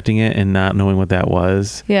expecting it and not knowing what that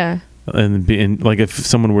was. Yeah. And like if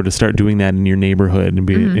someone were to start doing that in your neighborhood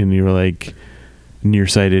and you're like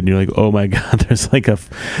nearsighted and you're like, oh my god,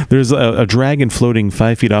 there's a dragon floating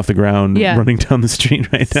 5 feet off the ground running down the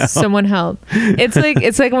street right now. Someone help. It's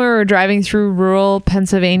like when we were driving through rural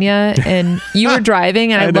Pennsylvania and you were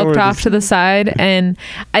driving and I looked off to the side and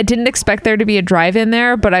I didn't expect there to be a drive-in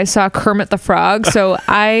there, but I saw Kermit the Frog, so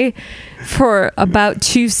I for about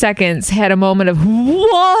 2 seconds had a moment of,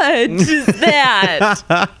 what is that?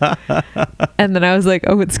 And then I was like,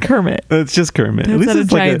 oh, it's Kermit. It's just Kermit. At least on a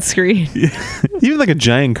giant screen. Even like a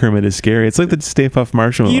giant Kermit is scary. It's like the Stay Puft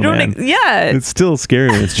Marshmallow Man. It's still scary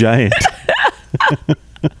when it's giant.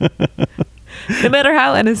 No matter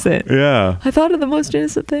how innocent. Yeah. I thought of the most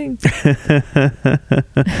innocent thing.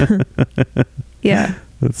 Yeah.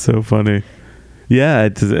 That's so funny. Yeah,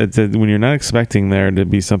 it's when you're not expecting there to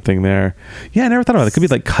be something there. Yeah, I never thought about it. It could be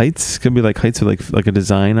like kites. It could be like kites with like a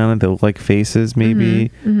design on it that look like faces,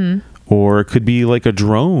 maybe. Mm-hmm. Or it could be like a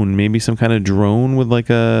drone. Maybe some kind of drone with like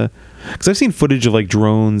a... Because I've seen footage of like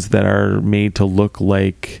drones that are made to look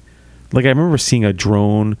like... Like I remember seeing a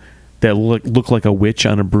drone that looked like a witch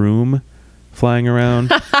on a broom flying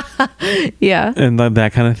around. Yeah. And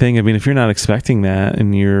that kind of thing. I mean, if you're not expecting that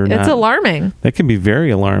and it's alarming. That can be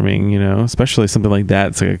very alarming, especially something like that.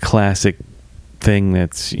 It's like a classic thing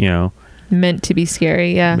that's, meant to be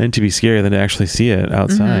scary. Yeah. Meant to be scary than to actually see it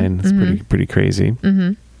outside. Mm-hmm. It's pretty crazy.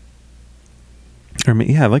 Mm-hmm. Or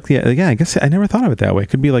I guess I never thought of it that way. It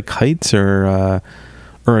could be like kites or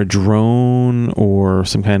a drone or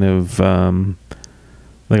some kind of,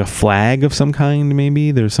 like a flag of some kind.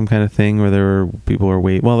 Maybe there's some kind of thing where people are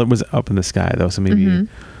waiting. Well, it was up in the sky though, so maybe it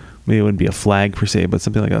wouldn't be a flag per se, but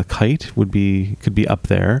something like a kite could be up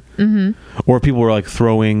there. Mm-hmm. Or people were like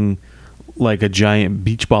throwing like a giant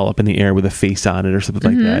beach ball up in the air with a face on it or something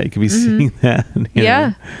like that. You could be seeing that.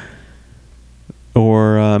 Yeah.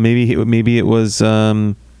 Or maybe it was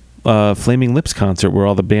Flaming Lips concert where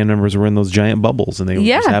all the band members were in those giant bubbles and they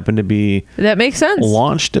just happened to be that makes sense.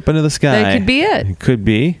 Launched up into the sky. That could be it. It could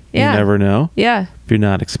be. Yeah. You never know. Yeah. If you're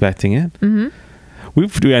not expecting it. Mm-hmm.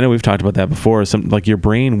 I know we've talked about that before. Like your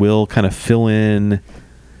brain will kind of fill in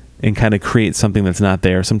and kind of create something that's not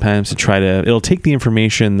there. Sometimes it'll take the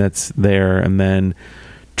information that's there and then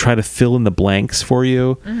try to fill in the blanks for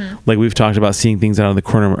you. Mm-hmm. Like we've talked about seeing things out of the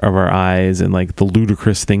corner of our eyes and like the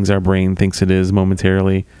ludicrous things our brain thinks it is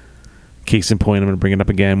momentarily. Case in point, I'm going to bring it up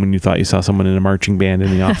again when you thought you saw someone in a marching band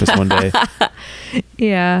in the office one day.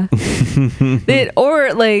 Yeah.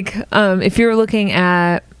 Or like if you're looking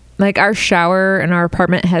at like our shower in our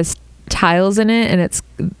apartment has tiles in it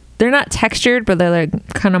and they're not textured, but they're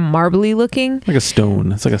like kind of marbly looking. Like a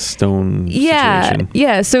stone. It's like a stone situation.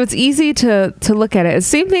 Yeah. So it's easy to look at it. It's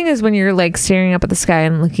the same thing as when you're like staring up at the sky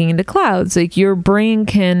and looking into clouds. Like your brain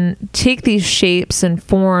can take these shapes and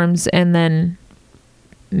forms and then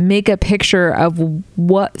make a picture of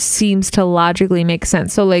what seems to logically make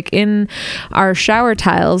sense. So like in our shower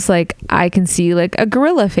tiles, like I can see like a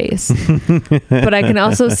gorilla face, but I can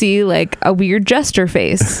also see like a weird jester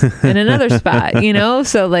face in another spot, you know?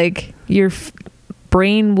 So like your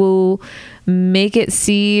brain will make it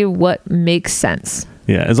see what makes sense.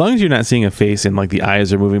 Yeah. As long as you're not seeing a face and like the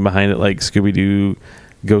eyes are moving behind it, like Scooby-Doo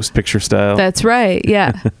ghost picture style. That's right.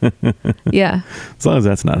 Yeah. Yeah. As long as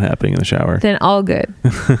that's not happening in the shower. Then all good.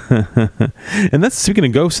 And that's, speaking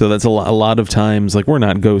of ghosts though, that's a lot of times, like we're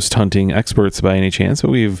not ghost hunting experts by any chance,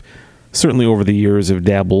 but we've certainly over the years have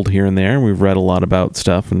dabbled here and there. We've read a lot about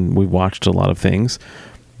stuff and we've watched a lot of things.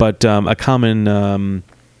 But a common kind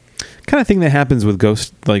of thing that happens with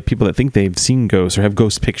ghosts, like people that think they've seen ghosts or have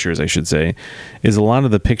ghost pictures, I should say, is a lot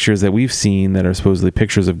of the pictures that we've seen that are supposedly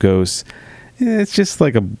pictures of ghosts, it's just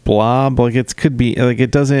like a blob. Like it could be like,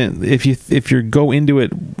 it doesn't, if you go into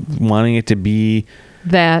it wanting it to be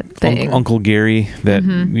that thing, Uncle Gary that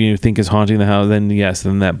you think is haunting the house, then yes,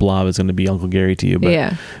 then that blob is going to be Uncle Gary to you.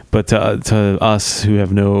 But to us who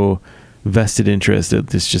have no vested interest,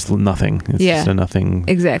 it's just nothing. It's just a nothing.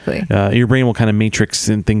 Exactly. Your brain will kind of matrix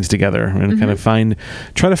things together and kind of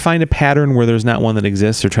try to find a pattern where there's not one that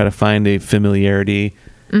exists, or try to find a familiarity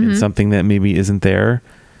in something that maybe isn't there.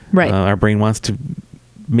 Right. Our brain wants to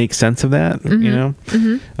make sense of that, you know,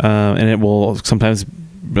 and it will sometimes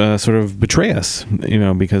sort of betray us, you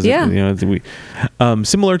know, because you know,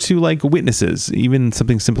 similar to like witnesses, even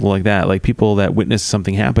something simple like that, like people that witness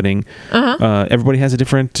something happening. Everybody has a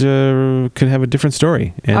different, could have a different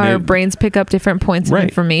story, and our brains pick up different points of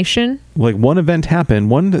information. Like one event happened,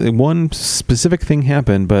 one specific thing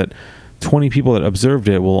happened, but 20 people that observed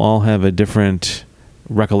it will all have a different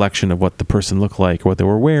recollection of what the person looked like, or what they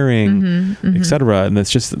were wearing, etc. And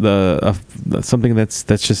that's just something that's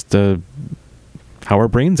just how our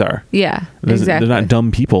brains are. Yeah, exactly. They're not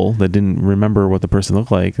dumb people that didn't remember what the person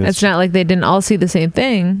looked like. It's not like they didn't all see the same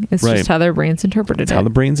thing. It's just how their brains interpreted it. How the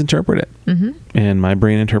brains interpret it. And my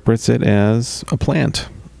brain interprets it as a plant.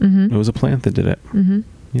 It was a plant that did it. Yeah.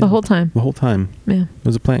 The whole time. Yeah. It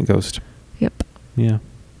was a plant ghost. Yep. Yeah.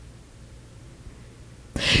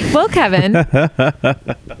 Well, Kevin,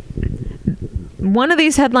 one of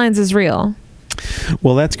these headlines is real.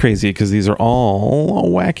 Well, that's crazy because these are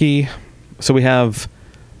all wacky. So we have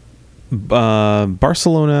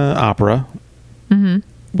Barcelona Opera.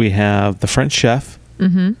 We have the French chef.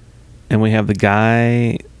 And we have the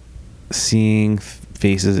guy seeing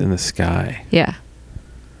faces in the sky. Yeah.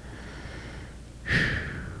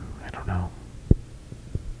 I don't know.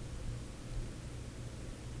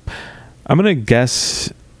 I'm going to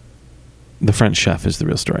guess the French chef is the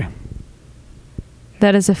real story.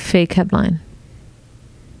 That is a fake headline.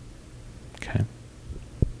 Okay.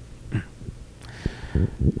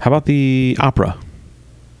 How about the opera?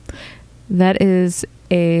 That is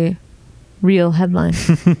a real headline.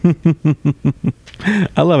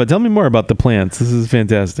 I love it. Tell me more about the plants. This is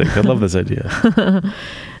fantastic. I love this idea.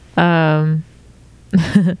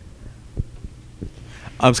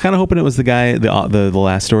 I was kind of hoping it was the guy, the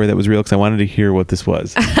last story that was real, because I wanted to hear what this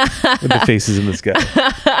was. With the faces in the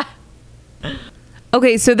sky.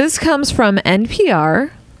 Okay, so this comes from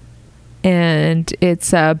NPR, and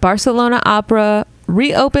it's Barcelona Opera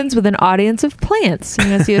reopens with an audience of plants. You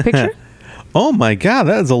want to see the picture? Oh my God,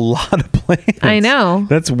 that is a lot of plants. I know.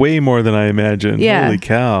 That's way more than I imagined. Yeah. Holy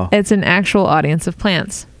cow. It's an actual audience of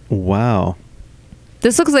plants. Wow.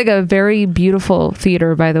 This looks like a very beautiful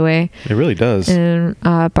theater, by the way. It really does. In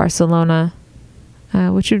Barcelona,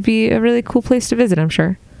 which would be a really cool place to visit, I'm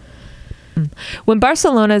sure. When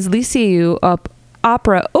Barcelona's Liceu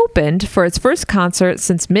Opera opened for its first concert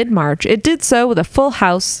since mid-March, it did so with a full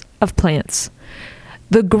house of plants.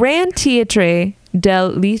 The Grand Teatre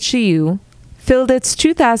del Liceu filled its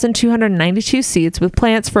 2,292 seats with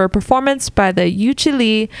plants for a performance by the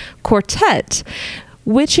Ukulele Quartet,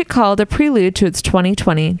 which it called a prelude to its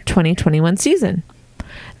 2020-2021 season.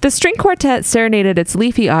 The string quartet serenaded its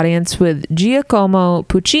leafy audience with Giacomo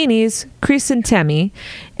Puccini's Crisantemi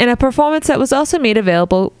in a performance that was also made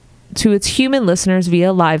available to its human listeners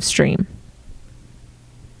via live stream.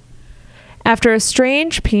 After a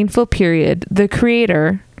strange, painful period, the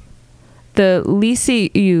creator, the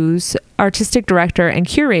Liceu's artistic director and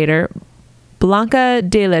curator, Blanca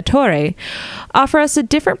de la Torre, offer us a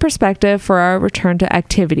different perspective for our return to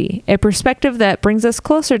activity, a perspective that brings us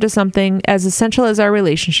closer to something as essential as our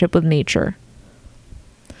relationship with nature.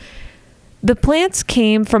 The plants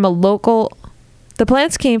came from local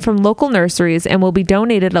nurseries and will be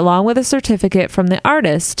donated along with a certificate from the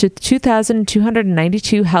artist to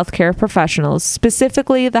 2,292 healthcare professionals,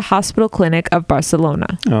 specifically the Hospital Clinic of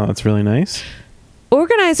Barcelona. Oh, that's really nice.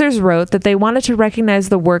 Organizers wrote that they wanted to recognize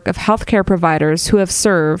the work of healthcare providers who have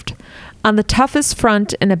served on the toughest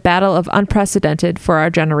front in a battle of unprecedented for our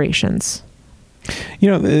generations. You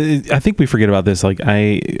know, I think we forget about this. Like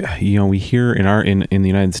we hear in the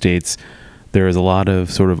United States, there is a lot of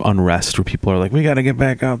sort of unrest where people are like, we got to get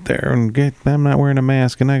back out there and I'm not wearing a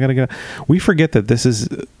mask and I got to get. We forget that this is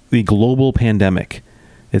the global pandemic.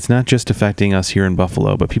 It's not just affecting us here in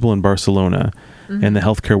Buffalo, but people in Barcelona and the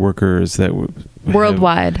healthcare workers that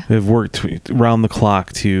worldwide have worked around the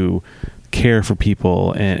clock to care for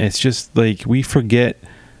people. And it's just like we forget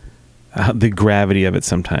the gravity of it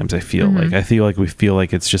sometimes. I feel like we feel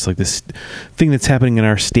like it's just like this thing that's happening in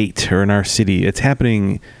our state or in our city. It's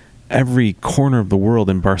happening every corner of the world,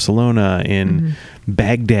 in Barcelona, in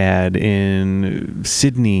Baghdad, in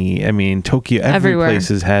Sydney, I mean, Tokyo, every place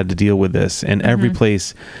has had to deal with this, and every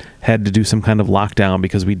place had to do some kind of lockdown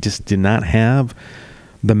because we just did not have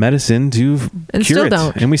the medicine to cure it.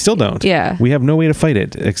 And we still don't. Yeah. We have no way to fight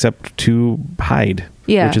it except to hide.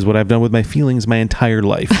 Yeah. Which is what I've done with my feelings my entire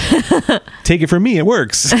life. Take it from me, it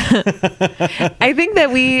works. I think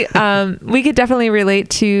that we could definitely relate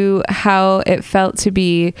to how it felt to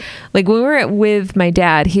be like when we were with my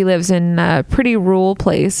dad. He lives in a pretty rural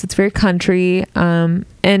place. It's very country,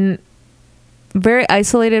 and very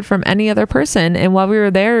isolated from any other person. And while we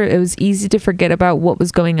were there, it was easy to forget about what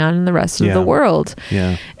was going on in the rest of the world.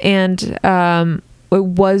 Yeah. And it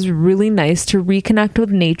was really nice to reconnect with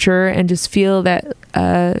nature and just feel that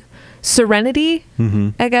serenity,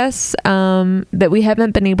 I guess, that we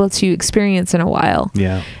haven't been able to experience in a while.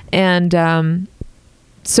 Yeah. And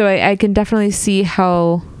so I can definitely see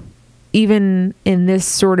how even in this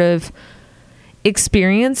sort of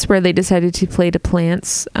experience where they decided to play to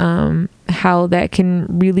plants, how that can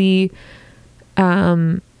really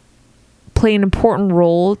play an important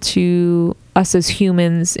role to us as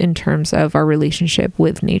humans in terms of our relationship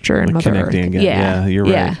with nature and Mother Earth. Again. Yeah, you're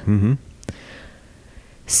right. Mm-hmm.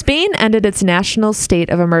 Spain ended its national state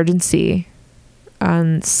of emergency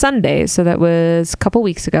on Sunday, so that was a couple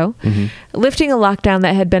weeks ago, lifting a lockdown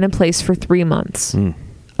that had been in place for 3 months.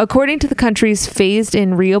 According to the country's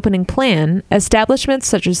phased-in reopening plan, establishments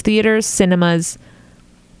such as theaters and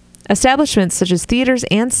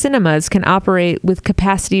cinemas can operate with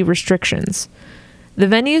capacity restrictions. The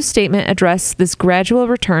venue's statement addressed this gradual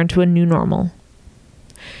return to a new normal.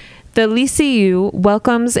 The Liceu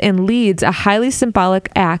welcomes and leads a highly symbolic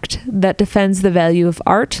act that defends the value of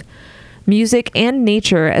art, music, and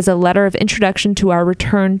nature as a letter of introduction to our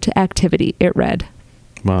return to activity, it read.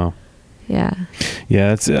 Wow. Yeah.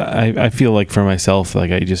 Yeah, it's I feel like for myself,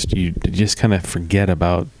 like you just kind of forget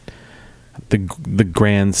about the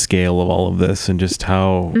grand scale of all of this and just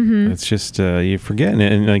how it's just you forget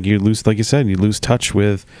and like you lose, like you said, you lose touch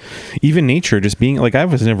with even nature. Just being like, I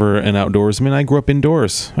was never an outdoorsman. I grew up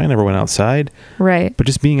indoors. I never went outside. Right. But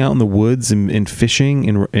just being out in the woods and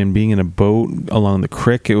fishing and being in a boat along the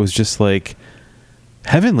creek, it was just like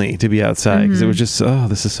heavenly to be outside because it was just, oh,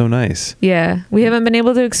 this is so nice. Yeah. We haven't been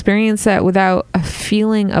able to experience that without a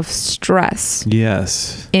feeling of stress.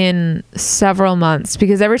 Yes. In several months,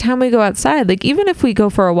 because every time we go outside, like even if we go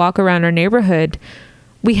for a walk around our neighborhood,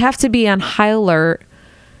 we have to be on high alert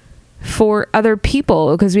for other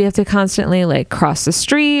people because we have to constantly like cross the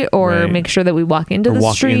street or make sure that we walk into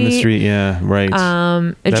the street. In the street, yeah, right.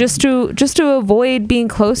 Just to avoid being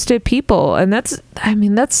close to people, and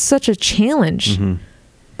that's such a challenge.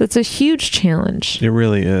 That's a huge challenge. It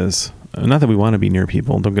really is. Not that we want to be near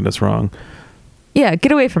people. Don't get us wrong. Yeah,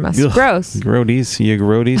 get away from us. Ugh, gross.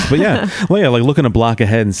 Grodies. But yeah, well, yeah, like looking a block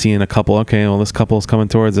ahead and seeing a couple. Okay, well, this couple's coming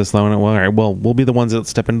towards us. Well, all right, well, we'll be the ones that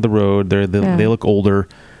step into the road. They look older.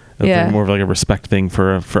 Yeah. More of like a respect thing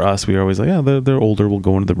for us. We are always like, they're older. We'll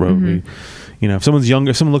go into the road. If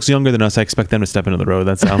someone looks younger than us, I expect them to step into the road.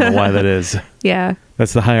 I don't know why that is. Yeah.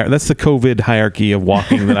 That's the COVID hierarchy of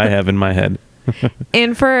walking that I have in my head.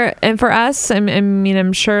 And for us,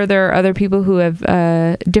 I'm sure there are other people who have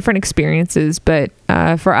different experiences, but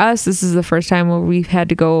for us, this is the first time where we've had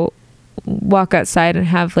to go walk outside and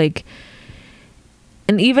have like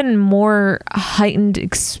an even more heightened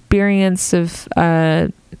experience of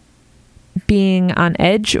being on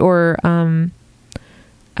edge or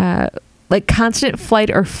like constant flight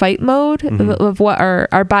or fight mode of what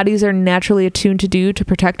our bodies are naturally attuned to do to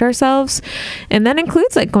protect ourselves. And that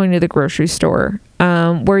includes like going to the grocery store,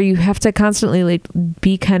 where you have to constantly like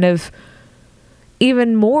be kind of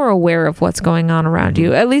even more aware of what's going on around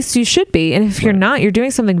you. At least you should be. And if you're not, you're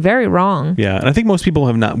doing something very wrong. Yeah. And I think most people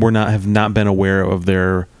have not been aware of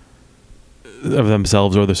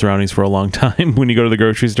themselves or their surroundings for a long time when you go to the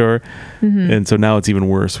grocery store. And so now it's even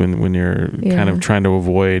worse when you're kind of trying to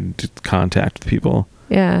avoid contact with people.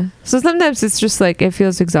 Yeah. So sometimes it's just like, it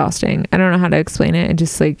feels exhausting. I don't know how to explain it. And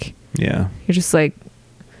just like, you're just like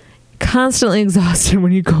constantly exhausted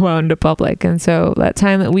when you go out into public. And so that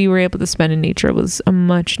time that we were able to spend in nature was a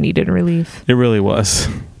much needed relief. It really was.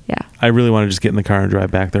 Yeah. I really want to just get in the car and drive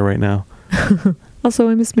back there right now. Also,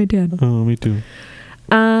 I miss my dad. Oh, me too.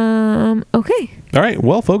 Okay. All right.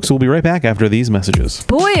 Well, folks, we'll be right back after these messages.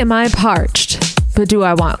 Boy, am I parched. But do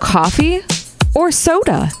I want coffee or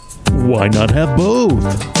soda? Why not have both?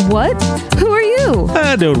 What? Who are you?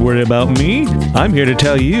 Don't worry about me. I'm here to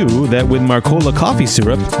tell you that with Marcola coffee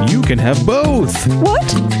syrup, you can have both.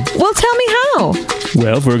 What? Well, tell me how.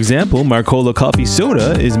 Well, for example, Marcola coffee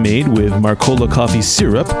soda is made with Marcola coffee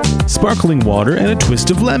syrup, sparkling water, and a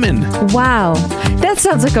twist of lemon. Wow, that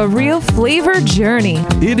sounds like a real flavor journey.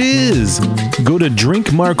 It is. Go to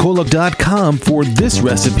drinkmarcola.com for this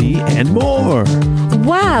recipe and more.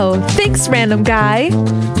 Wow, thanks, random guy.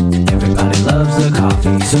 Everybody loves the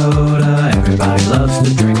coffee soda. Everybody loves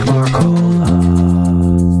to drink Marcola.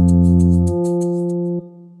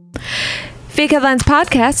 Fake Headlines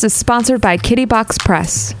Podcast is sponsored by Kitty Box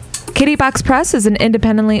Press. Kitty Box Press is an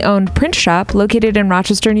independently owned print shop located in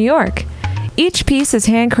Rochester, New York. Each piece is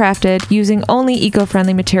handcrafted using only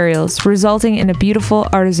eco-friendly materials, resulting in a beautiful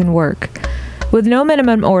artisan work. With no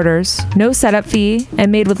minimum orders, no setup fee,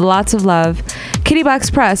 and made with lots of love, Kitty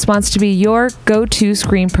Box Press wants to be your go-to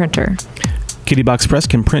screen printer. Kitty Box Press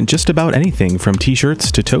can print just about anything from t-shirts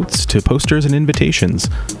to totes to posters and invitations.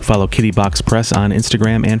 Follow Kitty Box Press on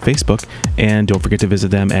Instagram and Facebook, and don't forget to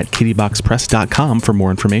visit them at kittyboxpress.com for more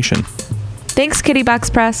information. Thanks, Kitty Box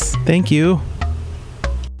Press. Thank you.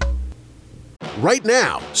 Right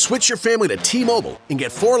now, switch your family to T-Mobile and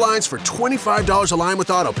get 4 lines for $25 a line with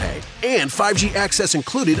AutoPay and 5G access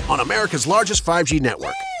included on America's largest 5G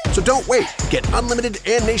network. So don't wait. Get unlimited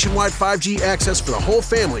and nationwide 5G access for the whole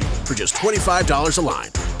family for just $25 a line.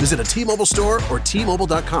 Visit a T-Mobile store or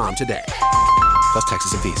T-Mobile.com today. Plus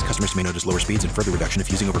taxes and fees. Customers may notice lower speeds and further reduction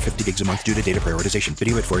if using over 50 gigs a month due to data prioritization.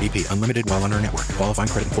 Video at 480p. Unlimited while on our network. Qualifying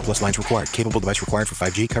credit and 4+ lines required. Capable device required for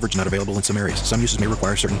 5G. Coverage not available in some areas. Some uses may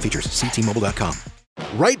require certain features. See T-Mobile.com.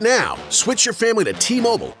 Right now, switch your family to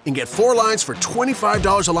T-Mobile and get 4 lines for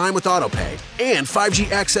 $25 a line with AutoPay and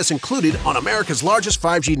 5G access included on America's largest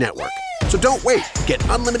 5G network. So don't wait. Get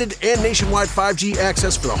unlimited and nationwide 5G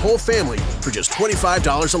access for the whole family for just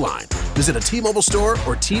 $25 a line. Visit a T-Mobile store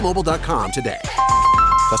or T-Mobile.com today.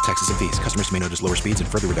 Plus taxes and fees. Customers may notice lower speeds and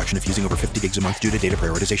further reduction if using over 50 gigs a month due to data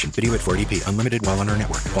prioritization. Video at 480p. Unlimited while on our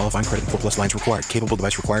network. Qualifying credit and 4+ lines required. Capable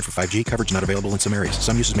device required for 5G. Coverage not available in some areas.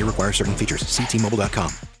 Some uses may require certain features. See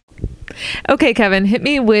T-Mobile.com. Okay, Kevin, hit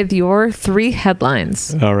me with your 3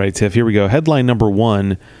 headlines. All right, Tiff, here we go. Headline number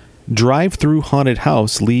 1. Drive-through haunted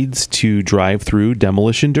house leads to drive-through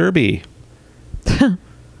demolition derby.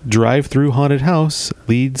 Drive-through haunted house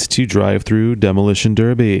leads to drive-through demolition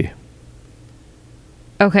derby.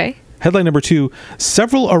 Okay. Headline number 2.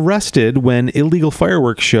 Several arrested when illegal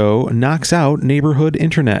fireworks show knocks out neighborhood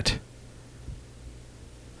internet.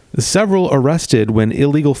 Several arrested when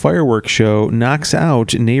illegal fireworks show knocks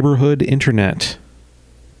out neighborhood internet.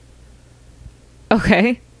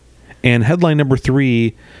 Okay. And headline number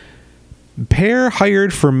 3. Pair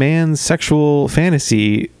hired for man's sexual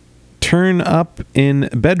fantasy turn up in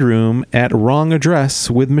bedroom at wrong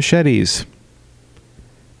address with machetes.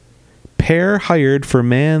 Pair hired for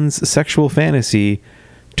man's sexual fantasy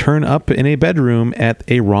turn up in a bedroom at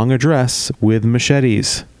a wrong address with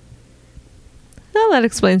machetes. Well, that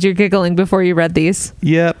explains your giggling before you read these.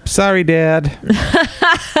 Yep. Sorry, Dad.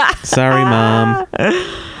 Sorry, Mom.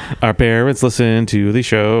 Our parents listen to the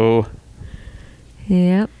show.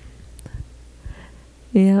 Yep.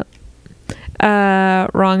 Yep.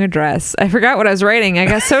 Wrong address. I forgot what I was writing. I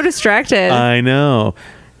got so distracted. I know.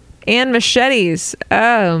 And machetes.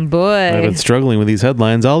 Oh, boy. I've been struggling with these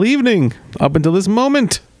headlines all evening up until this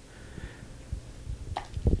moment.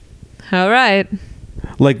 All right.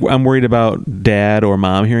 Like, I'm worried about dad or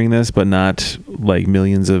mom hearing this, but not like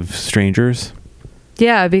millions of strangers.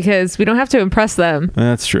 Yeah, because we don't have to impress them.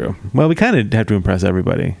 That's true. Well, we kind of have to impress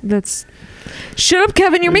everybody. Shut up,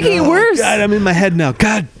 Kevin. You're making it worse. God, I'm in my head now.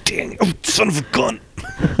 God dang. Oh, son of a gun.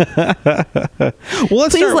 Well,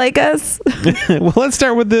 Please like us. Well, let's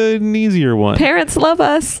start with the easier one. Parents love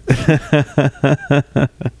us.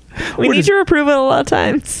 We need your approval a lot of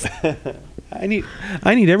times. I need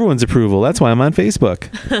everyone's approval. That's why I'm on Facebook.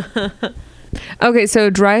 Okay, so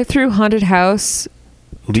drive-through haunted house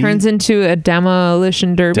turns into a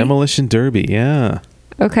demolition derby. Demolition derby, yeah.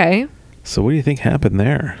 Okay. So what do you think happened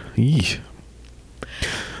there? Eesh.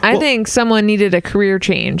 I think someone needed a career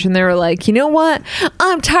change, and they were like, you know what?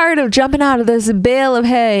 I'm tired of jumping out of this bale of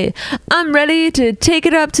hay. I'm ready to take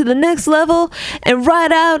it up to the next level and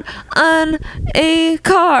ride out on a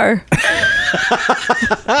car.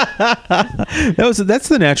 That's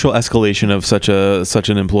the natural escalation of such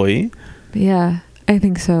an employee. Yeah, I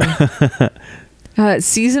think so.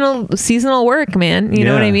 Seasonal work, man. You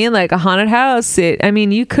know what I mean? Like a haunted house.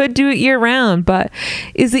 You could do it year round, but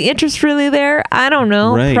is the interest really there? I don't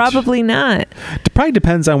know. Right. Probably not. It probably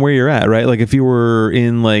depends on where you're at, right? Like if you were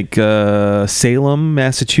in like Salem,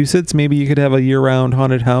 Massachusetts, maybe you could have a year-round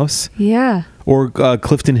haunted house. Yeah. Or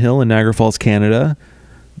Clifton Hill in Niagara Falls, Canada.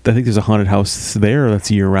 I think there's a haunted house there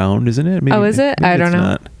that's year-round, isn't it? Maybe, is it? I don't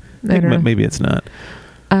know. Maybe it's not.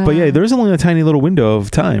 But yeah, there's only a tiny little window of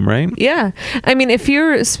time, right? Yeah. I mean, if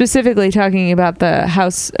you're specifically talking about the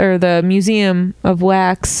house or the Museum of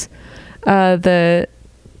Wax, the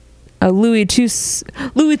Louis Tussauds.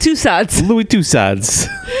 Louis Tussauds.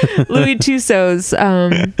 Louis Tussauds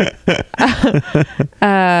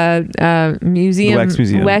museum,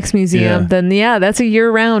 wax museum. Yeah. Then that's a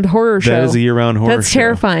year-round horror show. That is a year-round horror show. That's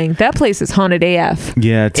terrifying. That place is haunted AF.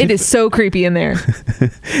 Yeah, it is so creepy in there.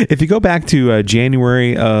 If you go back to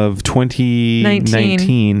January of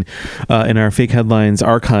 2019, in our Fake Headlines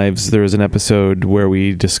archives, there was an episode where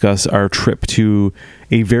we discuss our trip to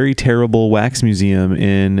a very terrible wax museum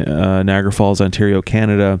in Niagara Falls, Ontario,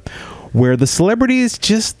 Canada, where the celebrities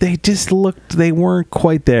they weren't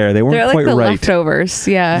quite there. They weren't They're quite like the right. leftovers.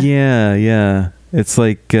 Yeah. Yeah. It's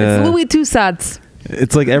like it's Louis Tussauds.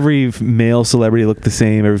 It's like every male celebrity looked the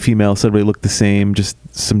same, every female celebrity looked the same, just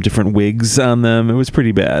some different wigs on them. It was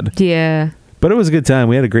pretty bad. Yeah. But it was a good time.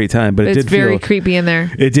 We had a great time. But it's very creepy in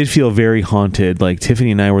there. It did feel very haunted. Like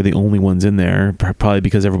Tiffany and I were the only ones in there, probably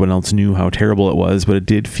because everyone else knew how terrible it was. But it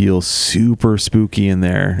did feel super spooky in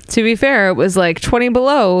there. To be fair, it was like 20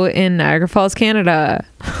 below in Niagara Falls, Canada.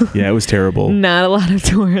 Yeah, it was terrible. Not a lot of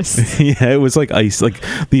tourists. Yeah, it was like ice. Like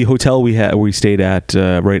the hotel we stayed at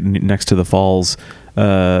right next to the falls.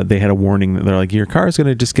 They had a warning that they're like, your car is going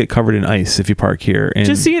to just get covered in ice if you park here. And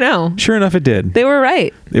just so you know. Sure enough, it did. They were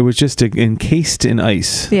right. It was just encased in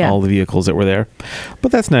ice, all the vehicles that were there.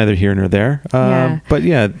 But that's neither here nor there. But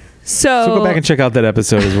yeah. So go back and check out that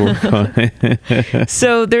episode as well.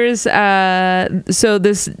 So there's so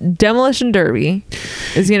this demolition derby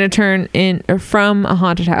is going to turn in from a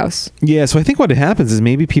haunted house. Yeah, so I think what happens is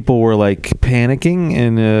maybe people were like panicking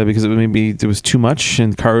and because maybe it was too much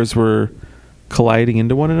and cars were colliding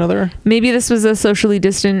into one another. Maybe this was a socially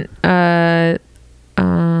distant turn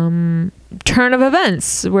of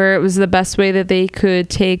events where it was the best way that they could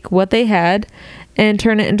take what they had and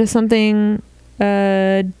turn it into something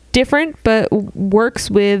different, but works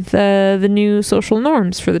with the new social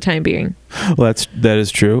norms for the time being. Well, that is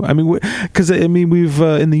true. I mean, because we've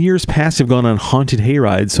in the years past have gone on haunted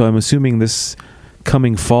hayrides, so I'm assuming this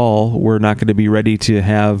coming fall we're not going to be ready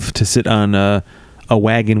to sit on a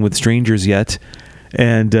wagon with strangers yet,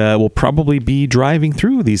 and we'll probably be driving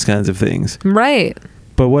through these kinds of things. Right.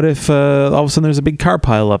 But what if all of a sudden there's a big car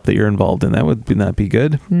pile up that you're involved in? That would not be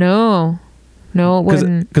good. No, it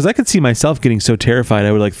wouldn't. Because I could see myself getting so terrified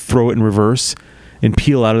I would like throw it in reverse and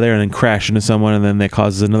peel out of there and then crash into someone, and then that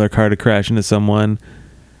causes another car to crash into someone.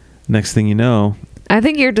 Next thing you know. I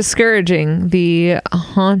think you're discouraging the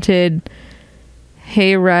haunted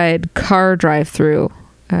hayride car drive-through.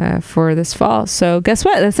 for this fall. So guess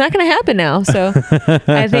what? That's not going to happen now. So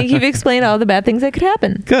I think you've explained all the bad things that could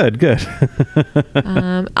happen. Good.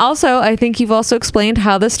 Also, I think you've also explained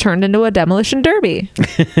how this turned into a demolition derby.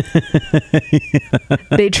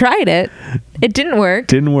 They tried it. It didn't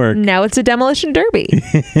work. Now it's a demolition derby.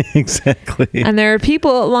 Exactly. And there are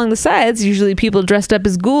people along the sides, usually people dressed up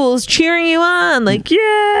as ghouls, cheering you on, like, yeah.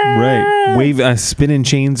 Right. Spinning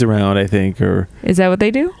chains around, I think, or is that what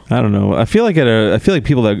they do? I don't know. I feel like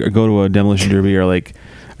people that go to a demolition derby are like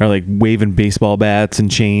waving baseball bats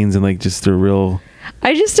and chains and like just a real.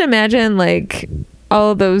 I just imagine like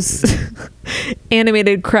all of those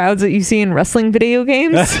animated crowds that you see in wrestling video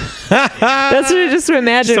games. That's what I just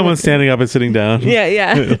imagine. Someone standing up and sitting down.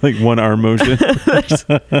 Yeah. Like one arm motion.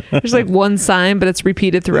 There's like one sign, but it's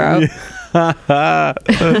repeated throughout. I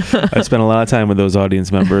spent a lot of time with those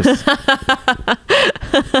audience members.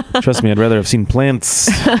 Trust me, I'd rather have seen plants.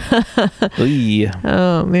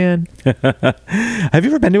 Oh, man. Have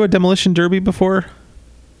you ever been to a demolition derby before?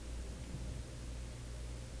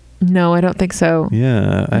 No, I don't think so.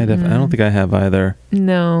 Yeah, I don't think I have either.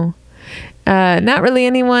 No. Not really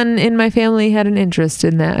anyone in my family had an interest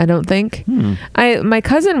in that, I don't think. My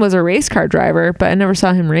cousin was a race car driver, but I never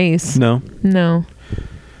saw him race. No.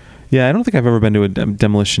 Yeah, I don't think I've ever been to a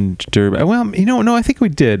demolition derby. Well, no, I think we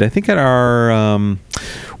did. I think at our,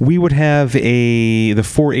 we would have the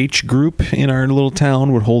 4-H group in our little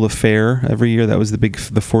town would hold a fair every year. That was the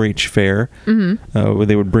 4-H fair. Where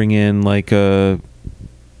they would bring in like you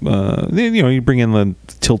bring in the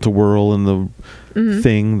tilt-a-whirl and the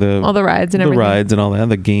thing, all the rides and everything. The rides and all that,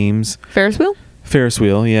 the games. Ferris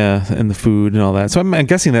wheel, yeah, and the food and all that. So I'm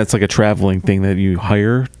guessing that's like a traveling thing that you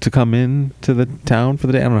hire to come in to the town for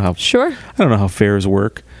the day. I don't know how. Sure. I don't know how fairs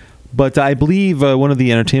work, but I believe one of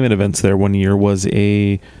the entertainment events there one year was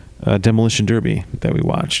a demolition derby that we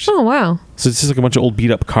watched. Oh wow! So it's just like a bunch of old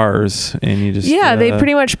beat up cars, and you just they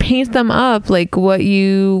pretty much paint them up like what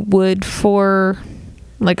you would for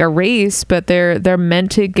like a race, but they're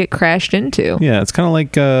meant to get crashed into. Yeah, it's kind of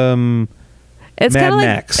like. It's Mad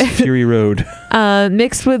Max, Fury Road.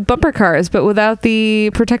 Mixed with bumper cars, but without the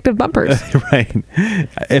protective bumpers. Right.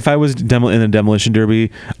 If I was in a demolition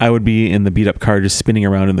derby, I would be in the beat up car just spinning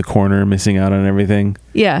around in the corner, missing out on everything.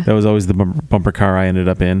 Yeah. That was always the bumper car I ended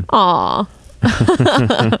up in. Aw.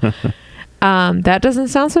 That doesn't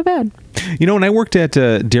sound so bad. When I worked at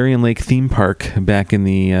Darien Lake Theme Park back in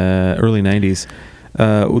the early 90s,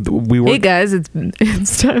 hey guys,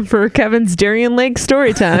 it's time for Kevin's Darien Lake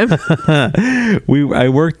story time. I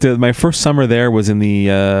worked my first summer there was in the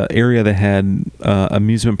area that had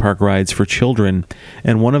amusement park rides for children,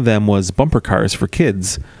 and one of them was bumper cars for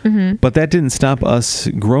kids. But that didn't stop us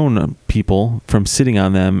grown people from sitting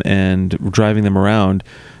on them and driving them around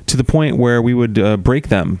to the point where we would break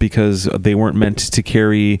them because they weren't meant to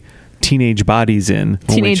carry teenage bodies in,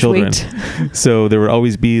 only children. Weight. So there would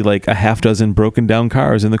always be like a half dozen broken down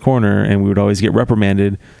cars in the corner, and we would always get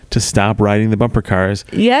reprimanded to stop riding the bumper cars.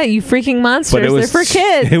 Yeah, you freaking monsters. They're for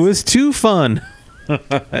kids. It was too fun.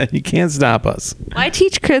 You can't stop us. Why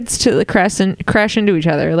teach kids to crash into each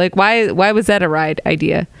other? Like, why was that a ride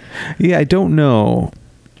idea? Yeah, I don't know.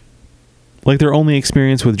 Like, their only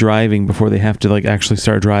experience with driving before they have to like actually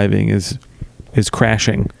start driving is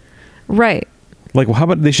crashing. Right. Like, well, how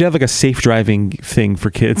about they should have like a safe driving thing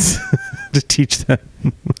for kids to teach them.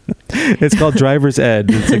 It's called Driver's Ed.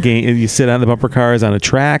 It's a game. You sit on the bumper cars on a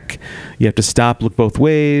track. You have to stop, look both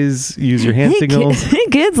ways, use your hand signals. Hey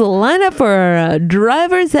kids, line up for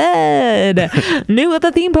Driver's Ed. New at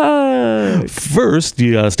the theme park. First,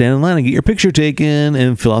 you gotta stand in line and get your picture taken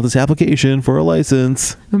and fill out this application for a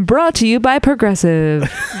license. Brought to you by Progressive.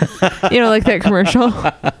 Like that commercial.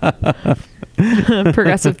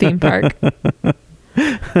 Progressive theme park.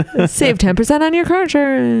 Save 10% on your car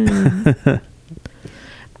insurance.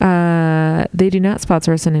 They do not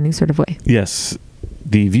sponsor us in any sort of way. Yes.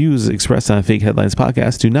 The views expressed on Fake Headlines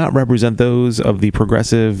Podcast do not represent those of the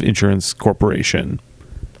Progressive Insurance Corporation.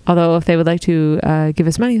 Although if they would like to give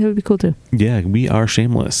us money, that would be cool too. Yeah, we are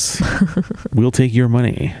shameless. We'll take your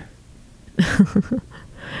money.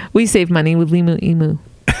 We save money with Limu Emu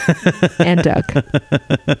and Duck.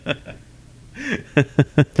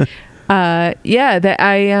 I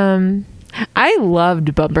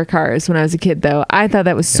loved bumper cars when I was a kid, though. I thought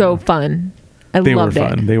that was so fun. They loved were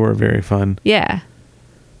fun. It. They were very fun. Yeah.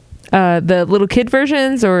 The little kid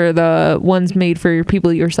versions or the ones made for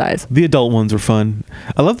people your size? The adult ones were fun.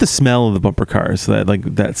 I love the smell of the bumper cars.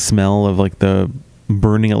 That smell of like the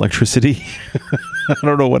burning electricity. I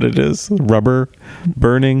don't know what it is. Rubber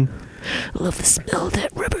burning. I love the smell of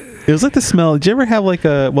that rubber. It was like the smell. Did you ever have like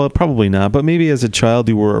a, well, probably not, but maybe as a child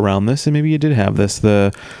you were around this and maybe you did have this,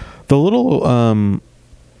 the little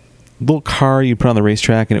car you'd put on the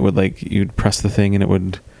racetrack and it would like, you'd press the thing and it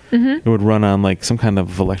would run on like some kind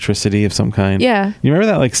of electricity of some kind. Yeah. You remember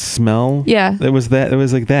that like smell? Yeah. It was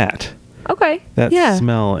like that. Okay. That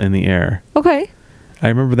smell in the air. Okay. I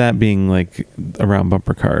remember that being like around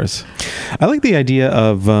bumper cars. I like the idea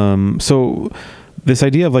of so this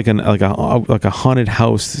idea of like a haunted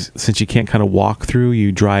house, since you can't kind of walk through,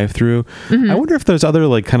 you drive through. I wonder if there's other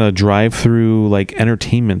like kind of drive through like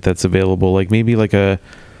entertainment that's available, like maybe like a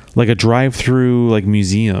drive through like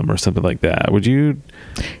museum or something like that. Would you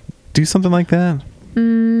do something like that?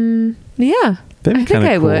 Yeah. That'd be I think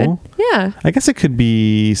I cool. would. Yeah. I guess it could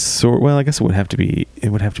be well, I guess it would have to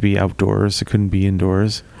be outdoors. It couldn't be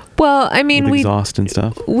indoors. Well, I mean, with exhaust and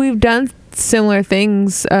stuff. We've done similar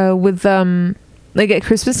things with like at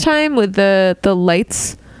Christmas time with the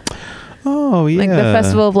lights. Oh yeah. Like the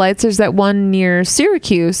Festival of Lights. There's that one near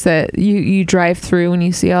Syracuse that you drive through and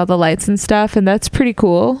you see all the lights and stuff, and that's pretty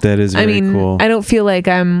cool. That is very cool. I don't feel like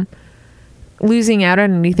I'm losing out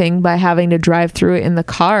on anything by having to drive through it in the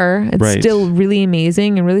car. It's still really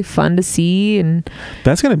amazing and really fun to see, and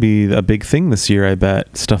that's going to be a big thing this year, I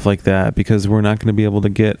bet, stuff like that, because we're not going to be able to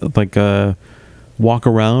get like a walk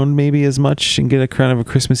around maybe as much and get a kind of a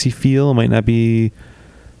Christmassy feel. It might not be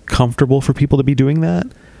comfortable for people to be doing that,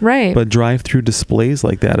 right? But drive through displays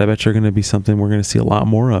like that, I bet you're going to be something we're going to see a lot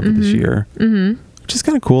more of this year. Which is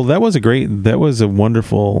kind of cool. That was a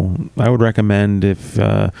wonderful, I would recommend if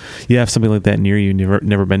you have something like that near you,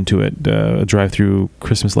 never been to it, a drive-through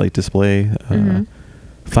Christmas light display.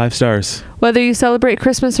 5 stars. Whether you celebrate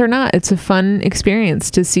Christmas or not, it's a fun experience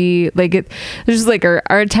to see. Like it, there's just like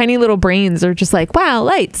our tiny little brains are just like, wow,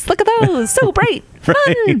 lights, look at those, so bright,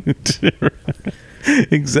 fun.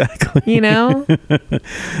 Exactly. You know,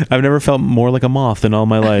 I've never felt more like a moth in all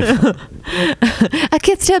my life. I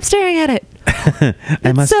can't stop staring at it.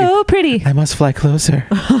 It's so pretty. I must fly closer.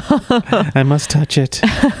 I must touch it.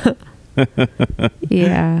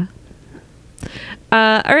 Yeah.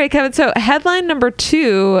 All right, Kevin. So headline number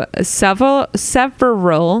 2,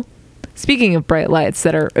 several. Speaking of bright lights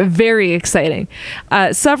that are very exciting,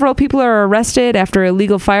 several people are arrested after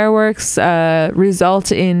illegal fireworks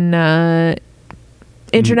result in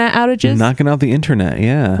internet outages. Knocking out the internet.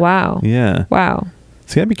 Yeah. Wow. Yeah. Wow.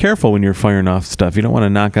 So you gotta be careful when you're firing off stuff. You don't want to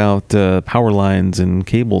knock out power lines and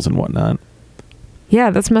cables and whatnot. Yeah,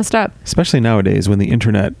 that's messed up. Especially nowadays when the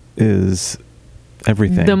internet is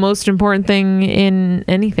everything. The most important thing in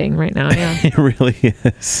anything right now. Yeah. It really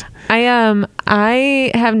is.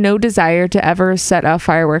 I have no desire to ever set off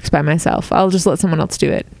fireworks by myself. I'll just let someone else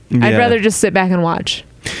do it. Yeah. I'd rather just sit back and watch.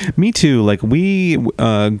 Me too. Like we,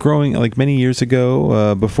 growing like many years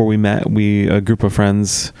ago, before we met, a group of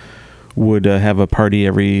friends would have a party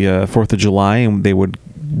every 4th of July, and they would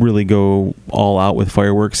really go all out with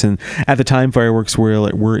fireworks. And at the time, fireworks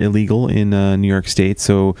were illegal in New York State,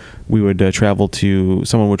 so we would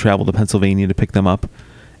someone would travel to Pennsylvania to pick them up,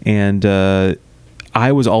 and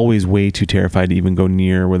I was always way too terrified to even go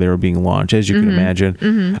near where they were being launched, as you can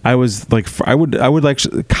imagine. I was like, I would like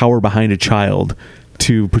cower behind a child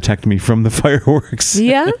to protect me from the fireworks.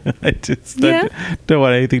 Yeah. I don't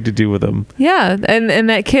want anything to do with them. Yeah. And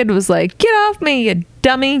that kid was like, get off me, you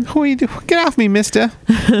dummy. Who are you Get off me, mister.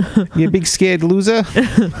 You big scared loser.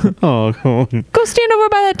 Oh. Go stand over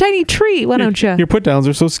by that tiny tree, why don't you? Your put downs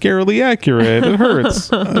are so scarily accurate. It hurts.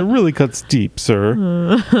 It really cuts deep, sir.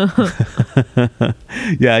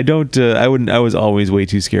 Yeah, I was always way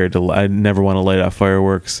too scared I never want to light off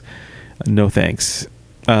fireworks. No thanks.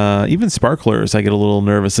 Even sparklers I get a little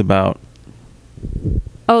nervous about.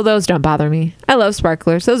 Oh, those don't bother me. I love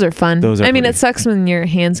sparklers. Those are fun. It sucks when your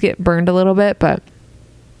hands get burned a little bit, but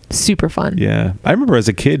super fun. Yeah. I remember as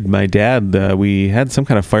a kid, my dad, we had some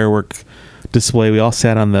kind of firework display. We all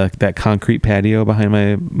sat on that concrete patio behind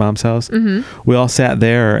my mom's house. We all sat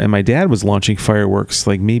there, and my dad was launching fireworks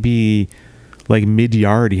like maybe like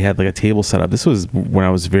mid-yard. He had like a table set up. This was when I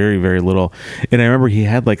was very, very little. And I remember he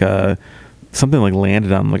had like something like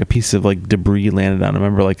landed on, like a piece of like debris landed on. I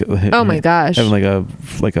remember like, oh my gosh, having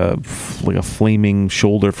like a flaming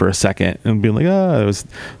shoulder for a second and being like, it was.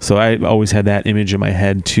 So I always had that image in my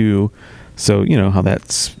head too. So you know how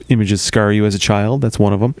that images scar you as a child. That's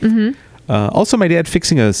one of them. Also, my dad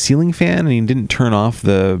fixing a ceiling fan, and he didn't turn off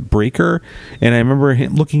the breaker. And I remember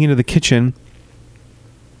him looking into the kitchen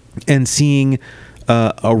and seeing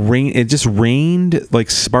it just rained like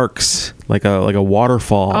sparks, like a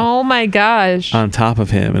waterfall. Oh my gosh. On top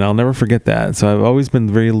of him, and I'll never forget that. So I've always been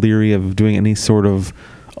very leery of doing any sort of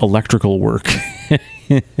electrical work.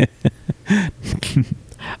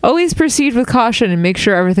 Always proceed with caution and make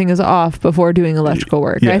sure everything is off before doing electrical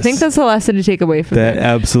work. I Yes. think that's a lesson to take away from That it.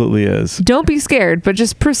 absolutely is. Don't be scared, but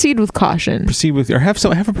just proceed with caution. Proceed with, or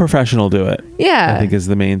have a professional do it. Yeah. I think is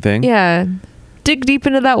the main thing. Yeah. Dig deep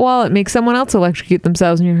into that wallet. Make someone else electrocute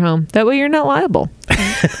themselves in your home. That way you're not liable.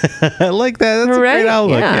 I like that. That's a Right? great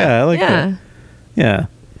outlook. Yeah. Yeah, I like that. Yeah.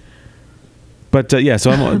 But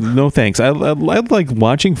so I'm no thanks. I like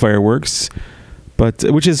watching fireworks, but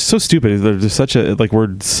which is so stupid. They're just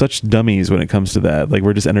we're such dummies when it comes to that. Like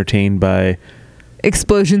we're just entertained by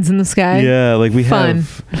Explosions in the sky. yeah. Like we Fun.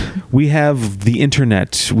 have the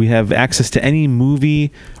internet. We have access to any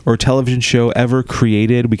movie or television show ever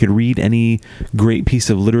created. We could read any great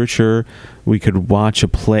piece of literature. We could watch a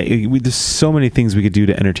play. There's so many things we could do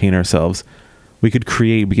to entertain ourselves. We could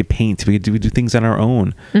create, we could paint, we could do things on our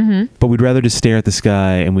own. Mm-hmm. But we'd rather just stare at the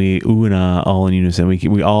sky and we ooh and ah all in unison.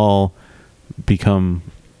 We all become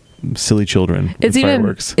silly children with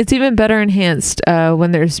fireworks. It's even better enhanced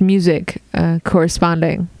when there's music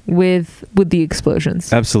corresponding with the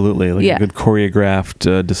explosions. Absolutely. Like Yeah. a good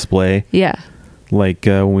choreographed display. Yeah. Like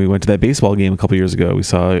when we went to that baseball game a couple years ago, we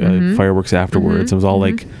saw fireworks afterwards. It was all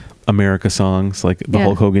like America songs, like the Yeah.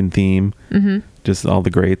 Hulk Hogan theme. Mm-hmm. Just all the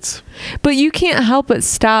greats. But you can't help but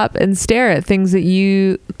stop and stare at things that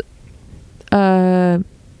you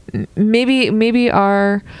maybe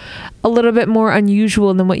are a little bit more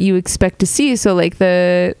unusual than what you expect to see. So like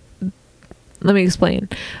let me explain.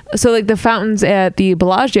 So like the fountains at the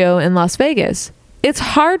Bellagio in Las Vegas. It's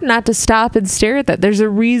hard not to stop and stare at that. There's a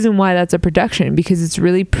reason why that's a production, because it's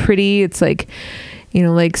really pretty. It's like,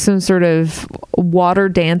 like some sort of water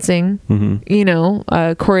dancing,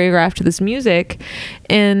 choreographed to this music.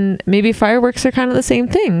 And maybe fireworks are kind of the same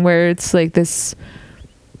thing, where it's like this,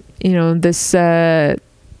 this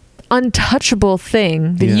untouchable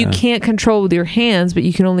thing that you can't control with your hands, but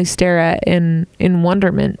you can only stare at in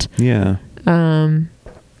wonderment. Yeah.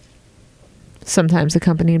 Sometimes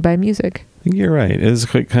accompanied by music. I think you're right. It is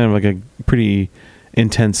kind of like a pretty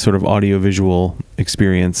intense sort of audio-visual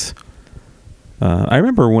experience. I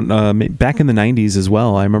remember when back in the 90s as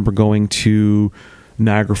well, I remember going to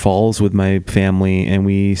Niagara Falls with my family, and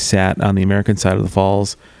we sat on the American side of the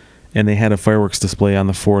falls, and they had a fireworks display on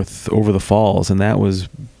the 4th over the falls, and that was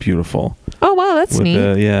beautiful. Oh, wow, that's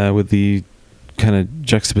neat. With the kind of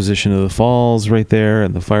juxtaposition of the falls right there,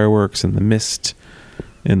 and the fireworks and the mist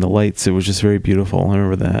and the lights. It was just very beautiful. I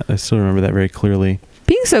remember that. I still remember that very clearly.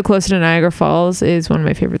 Being so close to Niagara Falls is one of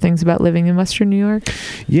my favorite things about living in Western New York.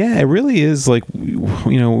 Yeah, it really is. Like,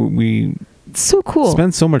 we it's so cool.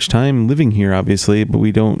 Spend so much time living here, obviously, but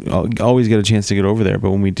we don't always get a chance to get over there.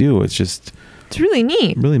 But when we do, it's really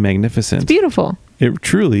neat. Really magnificent. It's beautiful. It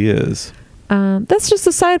truly is. That's just a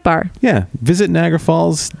sidebar. Yeah. Visit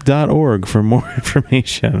NiagaraFalls.org for more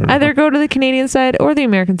information. Either go to the Canadian side or the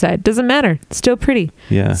American side. Doesn't matter. It's still pretty.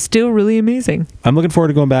 Yeah. Still really amazing. I'm looking forward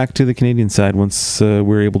to going back to the Canadian side once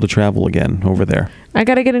we're able to travel again over there. I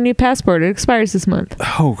got to get a new passport. It expires this month.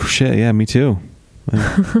 Oh, shit. Yeah, me too.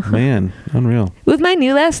 Man, unreal. With my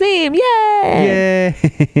new last name. Yay!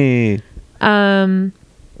 Yay!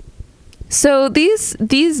 So these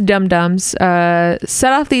dum-dums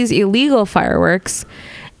set off these illegal fireworks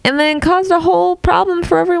and then caused a whole problem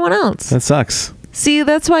for everyone else. That sucks. See,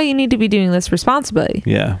 that's why you need to be doing this responsibly.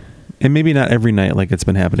 Yeah. And maybe not every night like it's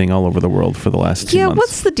been happening all over the world for the last 2 months. Yeah,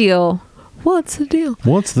 what's the deal? What's the deal?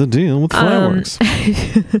 What's the deal with fireworks?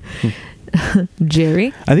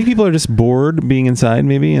 Jerry? I think people are just bored being inside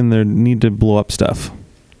maybe, and they need to blow up stuff.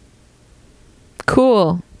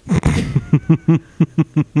 Cool.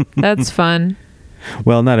 That's fun.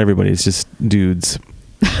 Well, not everybody. It's just dudes.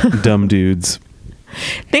 Dumb dudes.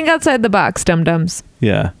 Think outside the box, dum-dums.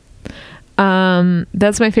 Yeah.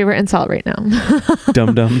 That's my favorite insult right now.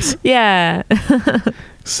 Dum-dums. Yeah.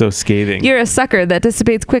 So scathing. You're a sucker that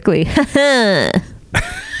dissipates quickly.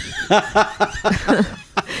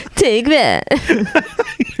 Take that.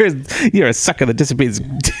 You're a sucker that dissipates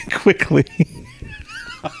quickly.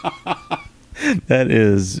 That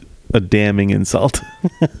is a damning insult.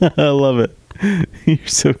 I love it. You're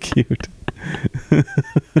so cute.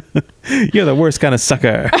 You're the worst kind of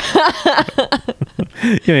sucker.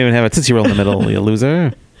 You don't even have a Tootsie Roll in the middle, you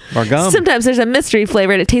loser. Or gum. Sometimes there's a mystery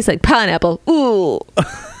flavor and it tastes like pineapple. Ooh.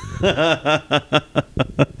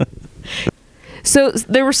 So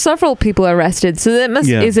there were several people arrested. So that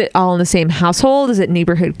is it all in the same household? Is it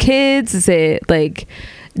neighborhood kids? Is it like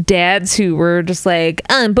dads who were just like,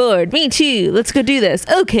 I'm bored, me too, let's go do this?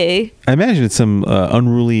 Okay. I imagine it's some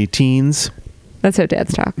unruly teens. That's how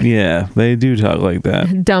dads talk. Yeah, they do talk like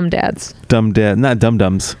that. Dumb dads. Dumb dad, not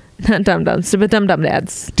dum-dums. Not dum-dums, but dum-dum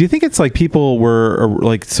dads. Do you think it's like people were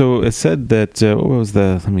like, so it said that, what was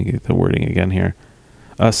let me get the wording again here.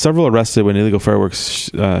 Several arrested when illegal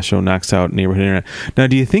fireworks show knocks out neighborhood internet. Now,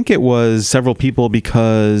 do you think it was several people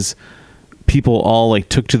because people all like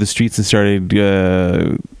took to the streets and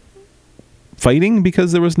started fighting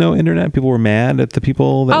because there was no internet? People were mad at the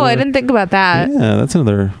people that I didn't think about that. Yeah, that's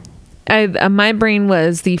another... my brain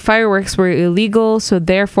was the fireworks were illegal, so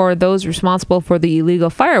therefore those responsible for the illegal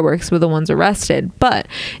fireworks were the ones arrested. But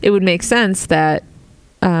it would make sense that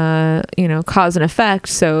cause and effect.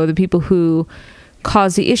 So the people who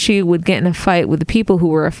caused the issue would get in a fight with the people who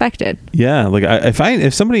were affected. Yeah, like if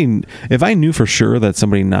I knew for sure that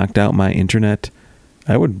somebody knocked out my internet,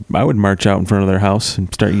 I would march out in front of their house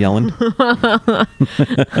and start yelling.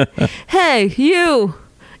 Hey, you!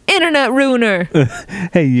 Internet ruiner.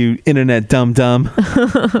 Hey, you internet dum-dum.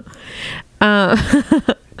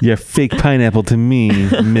 You're fake pineapple to me,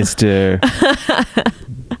 mister.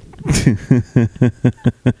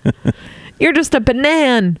 You're just a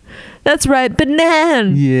banana. That's right, banana.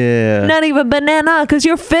 Yeah. Not even banana, because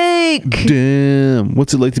you're fake. Damn.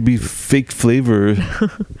 What's it like to be fake flavor,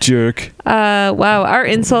 jerk? Wow, our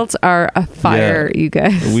insults are a fire, you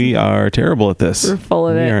guys. We are terrible at this. We're full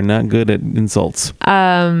of it. We are not good at insults.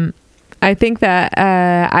 I think that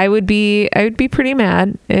I would be pretty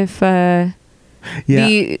mad if the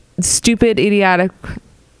stupid, idiotic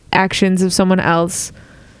actions of someone else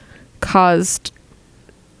caused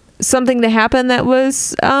something to happen that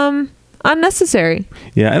was unnecessary.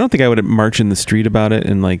 Yeah, I don't think I would march in the street about it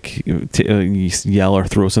and like yell or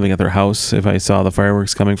throw something at their house if I saw the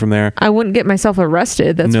fireworks coming from there. I wouldn't get myself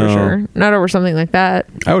arrested, that's for sure. Not over something like that.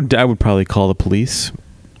 I would probably call the police,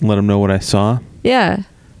 let them know what I saw. Yeah.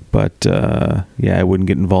 But I wouldn't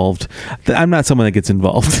get involved. I'm not someone that gets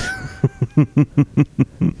involved.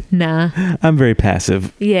 Nah. I'm very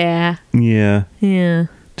passive. Yeah. Yeah. Yeah.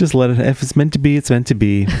 Just let it. If it's meant to be, it's meant to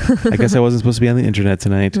be. I guess I wasn't supposed to be on the internet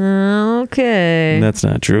tonight. Okay. That's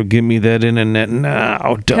not true. Give me that internet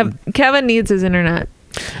now. Kevin needs his internet.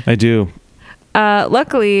 I do.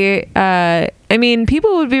 Luckily,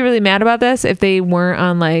 people would be really mad about this if they weren't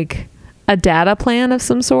on like a data plan of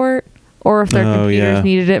some sort, or if their computers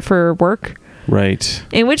needed it for work. Right.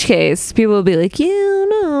 In which case, people will be like,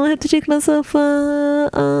 I have to take myself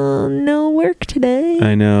no work today.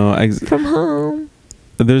 I know. From home.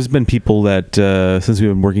 There's been people that since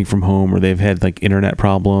we've been working from home, where they've had like internet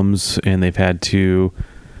problems and they've had to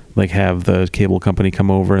like have the cable company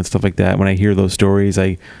come over and stuff like that. When I hear those stories,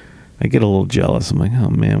 I get a little jealous. I'm like,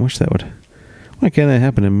 oh man, why can't that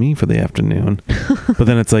happen to me for the afternoon? But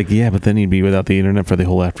then it's like, but then you'd be without the internet for the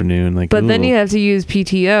whole afternoon. Like, but then you have to use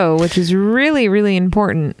PTO, which is really, really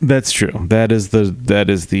important. That's true. That is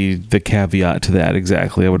the caveat to that.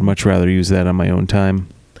 Exactly. I would much rather use that on my own time.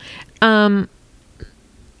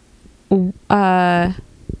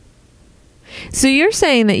 So you're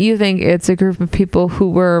saying that you think it's a group of people who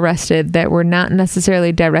were arrested that were not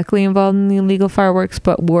necessarily directly involved in the illegal fireworks,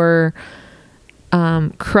 but were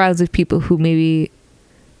crowds of people who maybe...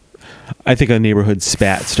 I think a neighborhood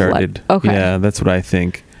spat started. Okay. Yeah, that's what I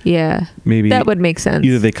think. Yeah. Maybe that would make sense.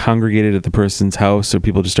 Either they congregated at the person's house, or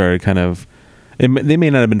people just started kind of... They may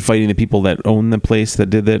not have been fighting the people that own the place that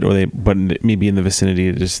did that, but maybe in the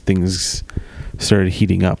vicinity, just things started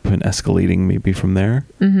heating up and escalating maybe from there.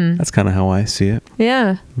 Mm-hmm. That's kind of how I see it.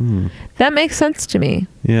 Yeah. That makes sense to me.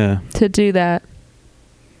 Yeah. To do that.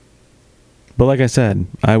 But like I said,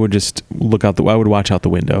 I would just I would watch out the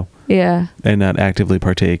window. Yeah. And not actively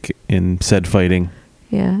partake in said fighting.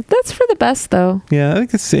 Yeah. That's for the best, though. Yeah, I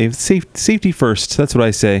think it's safe. Safety first. That's what I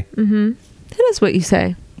say. Mm-hmm. That is what you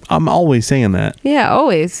say. I'm always saying that. Yeah,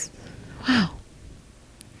 always. Wow.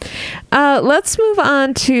 Let's move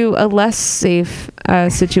on to a less safe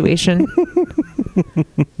situation,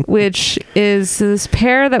 which is this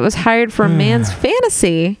pair that was hired for a man's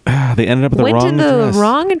fantasy. They ended up at the wrong address. Went to the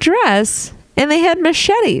wrong address, and they had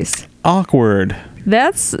machetes. Awkward.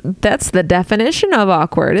 That's the definition of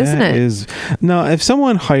awkward, isn't it? No, if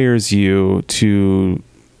someone hires you to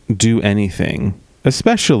do anything,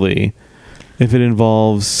 especially if it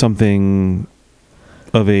involves something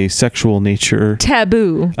of a sexual nature,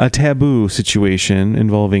 a taboo situation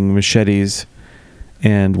involving machetes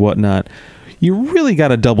and whatnot, you really got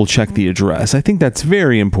to double check the address. I think that's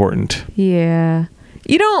very important. Yeah,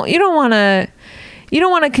 you don't want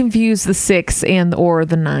to confuse the 6 and or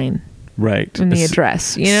the 9. Right. In the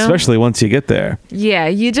address, you know? Especially once you get there. Yeah,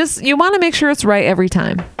 you want to make sure it's right every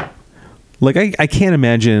time. Like I can't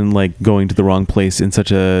imagine like going to the wrong place in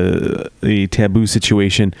such a taboo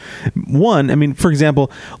situation. One, I mean, for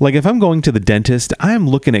example, like if I'm going to the dentist, I'm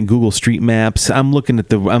looking at Google Street Maps. I'm looking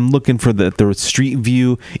for the street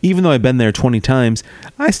view. Even though I've been there 20 times,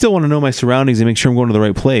 I still want to know my surroundings and make sure I'm going to the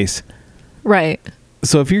right place. Right.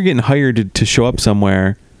 So if you're getting hired to show up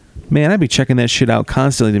somewhere, man, I'd be checking that shit out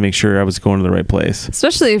constantly to make sure I was going to the right place.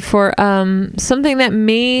 Especially for something that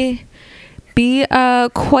may be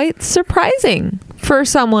quite surprising for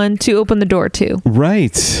someone to open the door to.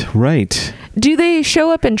 Right. Do they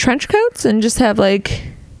show up in trench coats and just have like,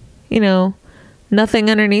 nothing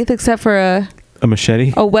underneath except for a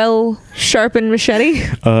machete? A well-sharpened machete?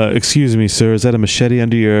 Excuse me, sir. Is that a machete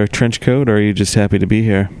under your trench coat, or are you just happy to be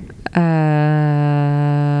here?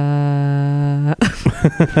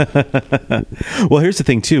 Well, here's the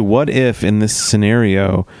thing too. What if in this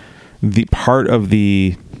scenario, the part of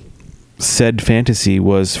the said fantasy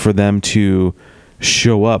was for them to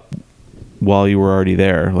show up while you were already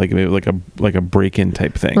there, like maybe like a break-in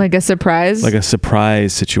type thing, like a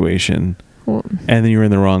surprise situation, and then you're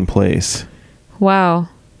in the wrong place. Wow.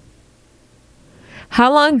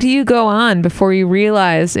 How long do you go on before you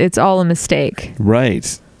realize it's all a mistake?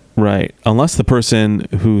 Right. Unless the person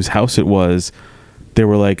whose house it was, they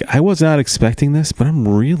were like, I was not expecting this, but I'm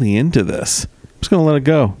really into this. I'm just going to let it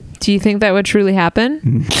go. Do you think that would truly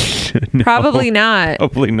happen? No, Probably not.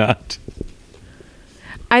 Probably not.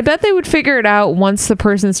 I bet they would figure it out once the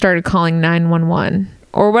person started calling 911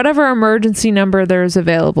 or whatever emergency number there is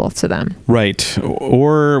available to them. Right.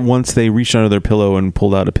 Or once they reached under their pillow and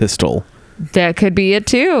pulled out a pistol. That could be it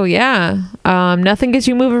too. Yeah. Nothing gets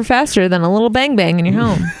you moving faster than a little bang bang in your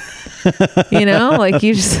home. Like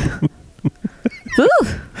you just...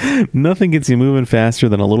 Nothing gets you moving faster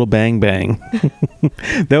than a little bang bang.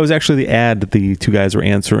 That was actually the ad that the two guys were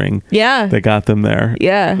answering. Yeah. That got them there.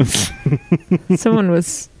 Yeah. Someone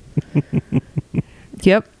was...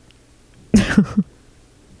 Yep.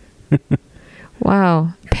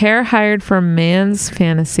 Wow. Pair hired for man's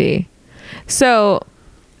fantasy. So...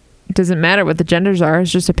 doesn't matter what the genders are.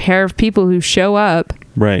 It's just a pair of people who show up.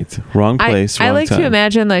 Right. Wrong place, wrong I like time. to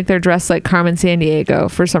imagine like they're dressed like Carmen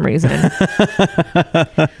Sandiego for some reason.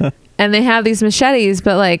 And they have these machetes,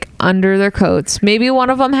 but like under their coats. Maybe one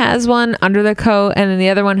of them has one under their coat and then the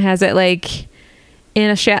other one has it like in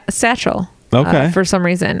a satchel. Okay. For some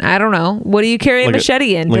reason. I don't know. What do you carry a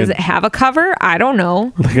machete in? Does it have a cover? I don't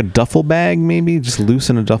know. Like a duffel bag, maybe? Just loose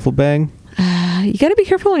in a duffel bag? You got to be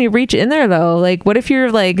careful when you reach in there, though. Like, what if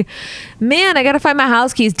you're like, man, I got to find my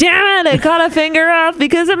house keys. Damn it, I cut a finger off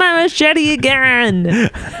because of my machete again.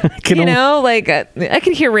 I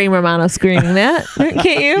can hear Ray Romano screaming that.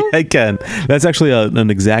 Can't you? I can. That's actually an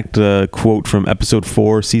exact quote from episode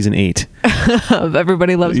 4, season 8. Of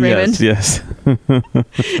Everybody Loves Raymond. Yes.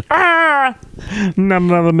 Ah! Not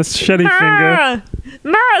another machete finger.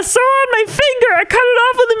 Ma, saw on my finger. I cut it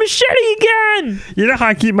off with a machete again. You know how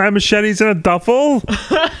I keep my machetes in a duffel?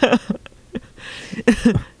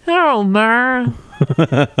 Oh, Ma.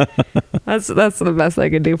 That's the best I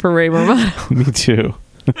can do for Ray Romano. Me too.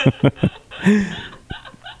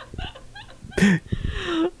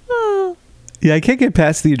 Yeah, I can't get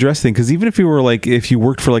past the address thing, because even if you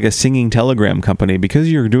worked for like a singing telegram company,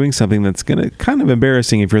 because you're doing something that's gonna kind of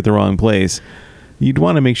embarrassing if you're at the wrong place, you'd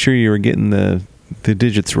want to make sure you were getting the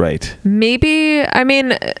digits right. Maybe, I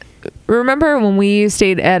mean, remember when we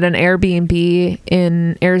stayed at an Airbnb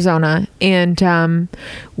in Arizona, and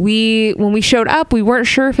when we showed up, we weren't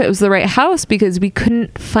sure if it was the right house because we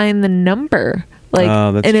couldn't find the number.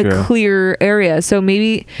 In a clear area. So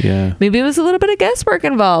maybe it was a little bit of guesswork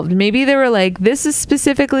involved. Maybe they were like, this is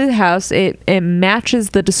specifically the house. It matches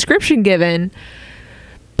the description given,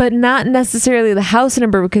 but not necessarily the house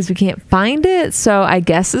number because we can't find it. So I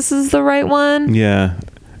guess this is the right one. Yeah.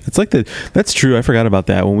 It's like that's true. I forgot about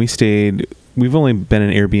that. When we stayed, we've only been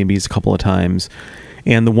in Airbnbs a couple of times.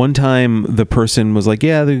 And the one time the person was like,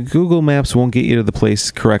 yeah, the Google Maps won't get you to the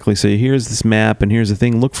place correctly. So here's this map and here's the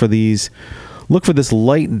thing. Look for this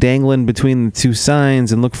light dangling between the two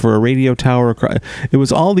signs and look for a radio tower. It was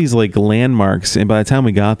all these like landmarks. And by the time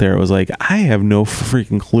we got there, it was like, I have no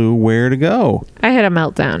freaking clue where to go. I had a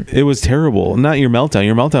meltdown. It was terrible. Not your meltdown.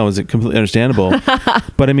 Your meltdown was completely understandable.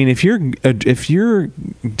 But I mean, if your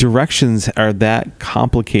directions are that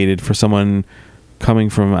complicated for someone coming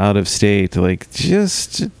from out of state, like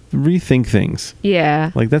just rethink things.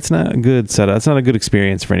 Yeah. Like that's not a good setup. That's not a good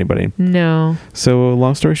experience for anybody. No. So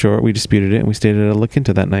long story short, we disputed it and we stayed at a La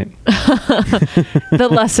Quinta that night. The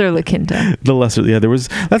lesser La Quinta. Yeah,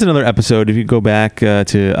 that's another episode. If you go back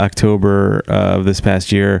to October of this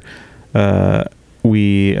past year,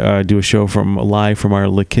 we do a show live from our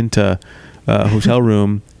La Quinta hotel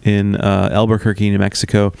room in Albuquerque, New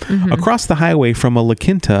Mexico, across the highway from a La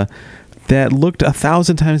Quinta that looked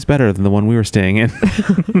 1,000 times better than the one we were staying in.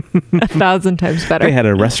 1,000 times better. They had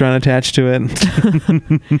a restaurant attached to it.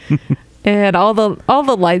 It had all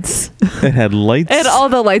the lights. It had lights. It had all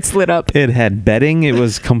the lights lit up. It had bedding. It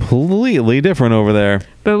was completely different over there.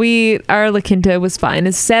 But our La Quinta was fine.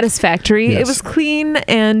 It's satisfactory. Yes. It was clean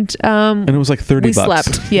and it was like $30. We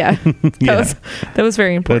slept. Yeah. That was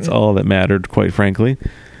very important. That's all that mattered, quite frankly.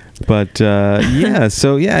 But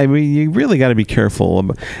so I mean, you really got to be careful.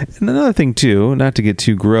 And another thing too, not to get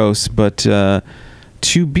too gross, but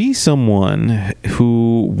to be someone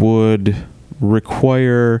who would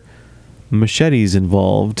require machetes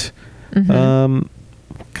involved,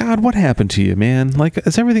 God, what happened to you, man? Like,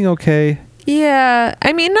 is everything okay? Yeah,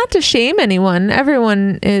 I mean, not to shame anyone.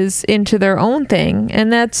 Everyone is into their own thing,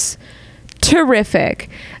 and that's terrific.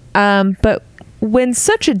 But when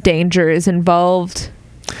such a danger is involved,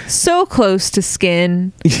 so close to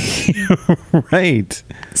skin, right?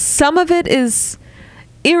 Some of it is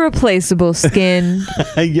irreplaceable skin.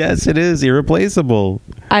 Yes, it is irreplaceable.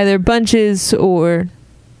 Either bunches or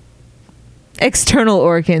external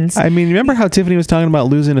organs. I mean, remember how Tiffany was talking about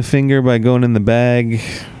losing a finger by going in the bag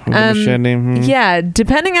with the machete? Yeah,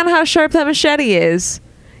 depending on how sharp that machete is,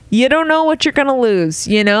 you don't know what you're gonna lose.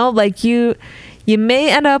 You know, like you may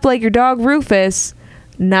end up like your dog Rufus,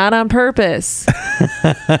 not on purpose.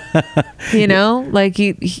 You know, like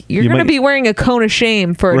you're gonna be wearing a cone of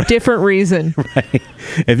shame for a different reason. Right.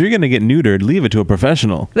 If you're gonna get neutered, leave it to a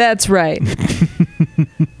professional. That's right.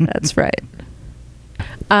 That's right.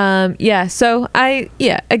 So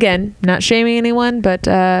again, not shaming anyone, but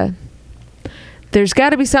there's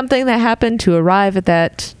got to be something that happened to arrive at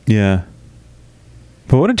that. Yeah.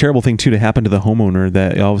 But what a terrible thing too to happen to the homeowner,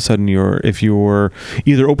 that all of a sudden if you're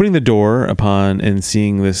either opening the door upon and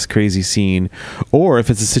seeing this crazy scene, or if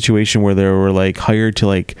it's a situation where they were like hired to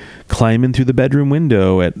like climb in through the bedroom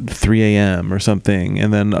window at 3 a.m. or something,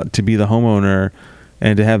 and then to be the homeowner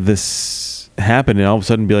and to have this happen and all of a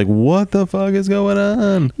sudden be like, what the fuck is going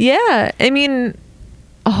on? Yeah, I mean,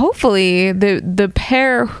 hopefully the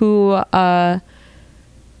pair who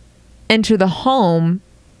enter the home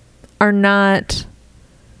are not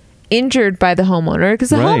injured by the homeowner, because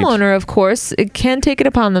the homeowner, of course, it can take it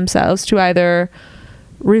upon themselves to either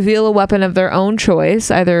reveal a weapon of their own choice,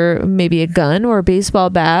 either maybe a gun or a baseball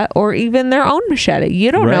bat or even their own machete. You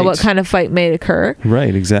don't know what kind of fight may occur.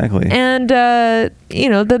 Right, exactly. And,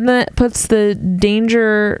 then that puts the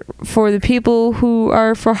danger for the people who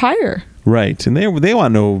are for hire. Right. And they want to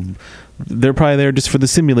know, they're probably there just for the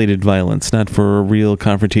simulated violence, not for a real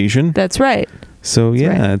confrontation. That's right. So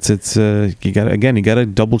it's you gotta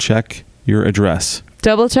double check your address.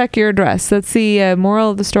 Double check your address. That's the moral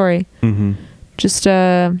of the story. Mm-hmm. Just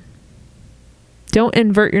don't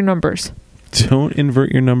invert your numbers. Don't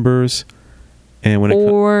invert your numbers, and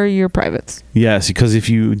your privates. Yes, because if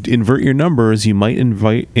you invert your numbers, you might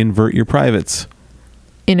invert your privates.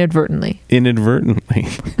 Inadvertently. And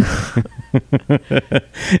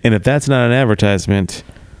if that's not an advertisement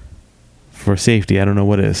for safety, I don't know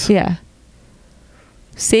what is. Yeah.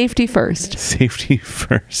 Safety first. Safety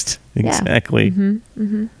first. Exactly. Yeah. Mm-hmm.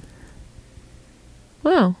 Mm-hmm.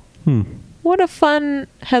 Wow. What a fun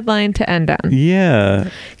headline to end on. Yeah.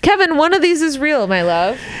 Kevin, one of these is real, my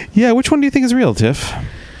love. Yeah, which one do you think is real, Tiff?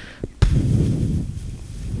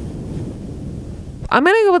 I'm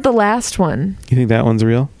going to go with the last one. You think that one's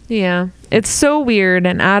real? Yeah. It's so weird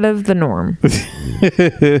and out of the norm.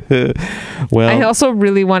 Well, I also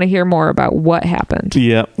really want to hear more about what happened.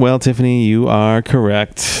 Yeah. Well, Tiffany, you are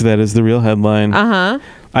correct. That is the real headline. Uh-huh.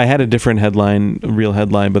 I had a different real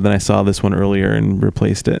headline, but then I saw this one earlier and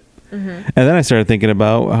replaced it. Mm-hmm. And then I started thinking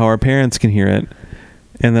about how our parents can hear it.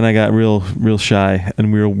 And then I got real shy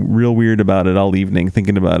and real weird about it all evening,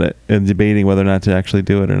 thinking about it and debating whether or not to actually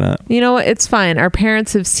do it or not. You know what? It's fine. Our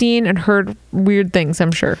parents have seen and heard weird things,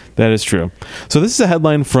 I'm sure. That is true. So this is a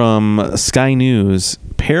headline from Sky News.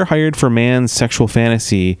 Pair hired for man's sexual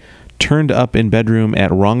fantasy turned up in bedroom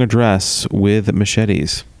at wrong address with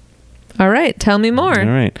machetes. All right. Tell me more. All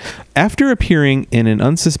right. After appearing in an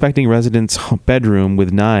unsuspecting resident's bedroom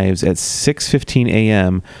with knives at 6:15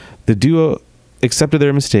 a.m., the duo accepted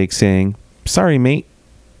their mistake, saying, "Sorry, mate."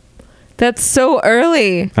 That's so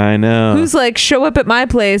early. I know. Who's like, show up at my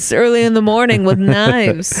place early in the morning with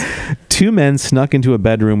knives? Two men snuck into a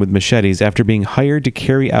bedroom with machetes after being hired to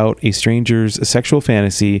carry out a stranger's sexual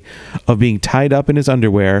fantasy of being tied up in his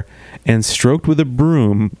underwear and stroked with a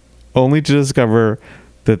broom, only to discover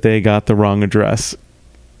that they got the wrong address.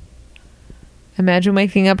 Imagine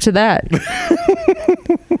waking up to that.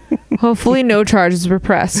 Hopefully no charges were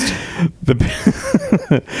pressed.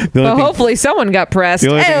 Well, hopefully someone got pressed.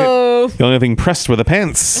 The only thing pressed were the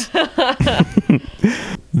pants.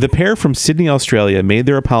 The pair from Sydney, Australia made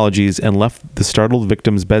their apologies and left the startled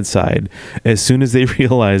victim's bedside as soon as they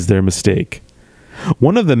realized their mistake.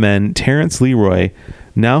 One of the men, Terrence Leroy,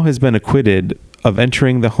 now has been acquitted of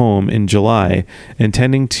entering the home in July,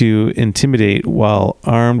 intending to intimidate while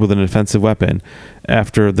armed with an offensive weapon,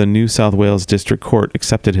 after the New South Wales District Court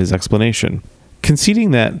accepted his explanation.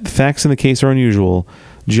 Conceding that facts in the case are unusual,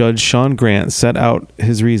 Judge Sean Grant set out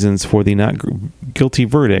his reasons for the not guilty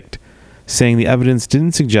verdict, saying the evidence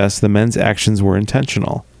didn't suggest the men's actions were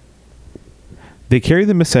intentional. They carried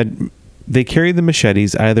the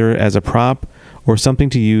machetes either as a prop or something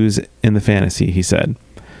to use in the fantasy, he said.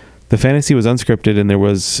 The fantasy was unscripted and there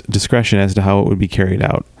was discretion as to how it would be carried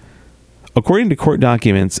out. According to court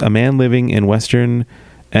documents, a man living in western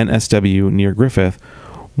NSW near Griffith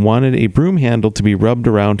wanted a broom handle to be rubbed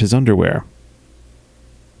around his underwear.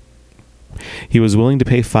 He was willing to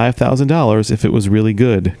pay $5,000 if it was really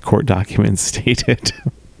good, court documents stated.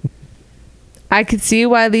 I could see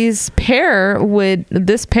why this pair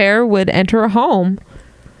would enter a home.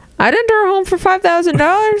 I'd enter a home for $5,000.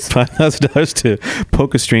 $5,000 to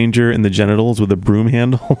poke a stranger in the genitals with a broom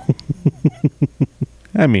handle.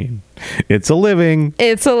 I mean, it's a living.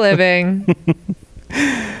 It's a living.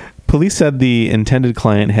 Police said the intended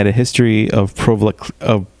client had a history of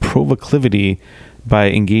proclivity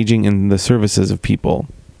by engaging in the services of people.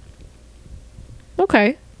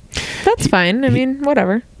 Okay. That's fine. I mean,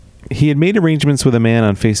 whatever. He had made arrangements with a man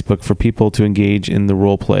on Facebook for people to engage in the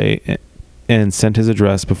role play and sent his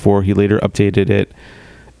address before he later updated it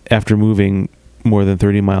after moving more than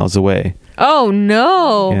 30 miles away. Oh,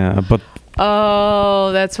 no. Yeah, but...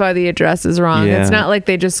 Oh, that's why the address is wrong. Yeah. It's not like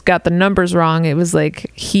they just got the numbers wrong. It was like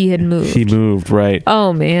he had moved. He moved, right.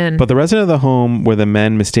 Oh, man. But the resident of the home where the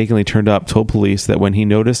men mistakenly turned up told police that when he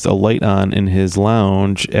noticed a light on in his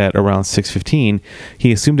lounge at around 6:15,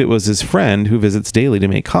 he assumed it was his friend who visits daily to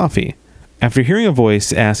make coffee. After hearing a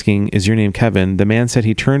voice asking, "Is your name Kevin?" the man said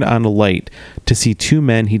he turned on a light to see two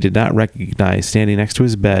men he did not recognize standing next to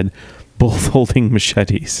his bed, both holding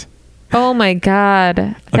machetes. Oh my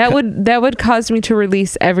God. That would cause me to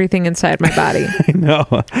release everything inside my body. I know.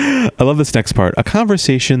 I love this next part. A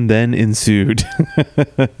conversation then ensued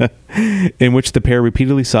in which the pair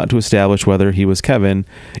repeatedly sought to establish whether he was Kevin,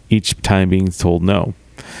 each time being told no.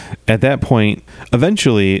 At that point,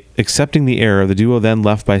 eventually accepting the error, the duo then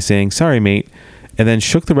left by saying, "Sorry, mate," and then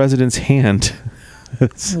shook the resident's hand.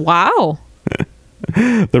 Wow.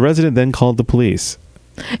 The resident then called the police.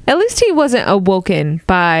 At least he wasn't awoken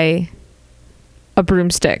by a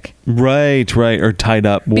broomstick. Right. Or tied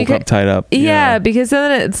up. Woke up tied up. Yeah, because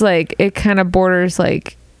then it's like, it kind of borders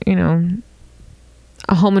like,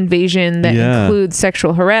 a home invasion that includes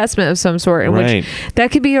sexual harassment of some sort, in which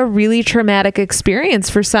that could be a really traumatic experience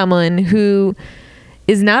for someone who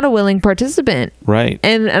is not a willing participant. Right.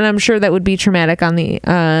 And I'm sure that would be traumatic on the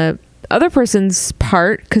other person's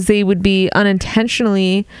part, because they would be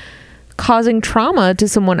unintentionally causing trauma to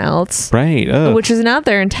someone else, right? Which is not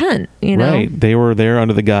their intent, Right. They were there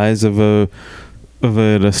under the guise of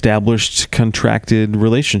an established contracted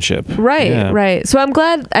relationship. Right. Yeah. Right. So I'm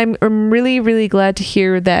glad. I'm really, really glad to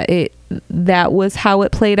hear that was how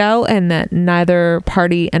it played out, and that neither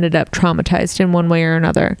party ended up traumatized in one way or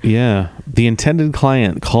another. Yeah. The intended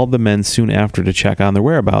client called the men soon after to check on their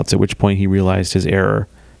whereabouts, at which point he realized his error.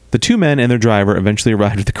 The two men and their driver eventually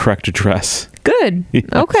arrived at the correct address. Good. Yes.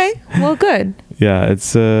 Okay. Well, good. Yeah,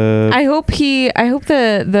 it's I hope the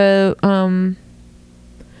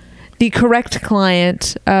correct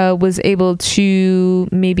client was able to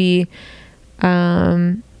maybe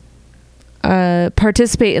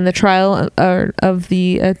participate in the trial of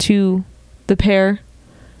the pair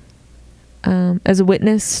as a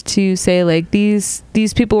witness, to say like these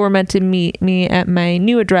people were meant to meet me at my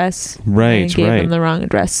new address. Right. I gave them the wrong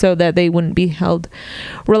address, so that they wouldn't be held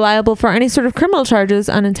reliable for any sort of criminal charges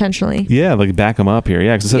unintentionally. Yeah, like back them up here.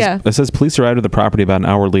 Yeah, because it says police arrived at the property about an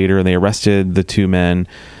hour later and they arrested the two men.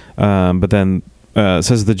 But then it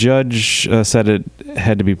says the judge said it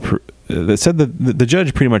had to be. The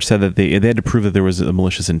judge pretty much said that they had to prove that there was a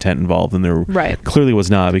malicious intent involved, and there clearly was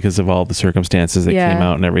not, because of all the circumstances that came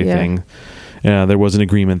out and everything. Yeah, there was an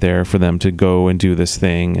agreement there for them to go and do this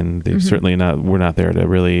thing, and they certainly were not there to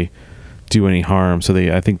really do any harm. So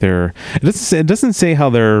I think it doesn't say how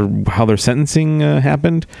their sentencing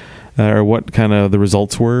happened or what kind of the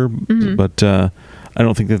results were, but I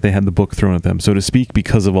don't think that they had the book thrown at them, so to speak,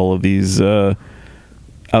 because of all of these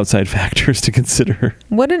outside factors to consider.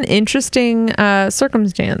 What an interesting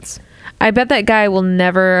circumstance. I bet that guy will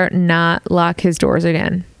never not lock his doors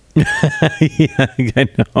again. Yeah, I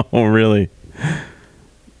know, really.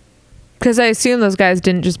 Because I assume those guys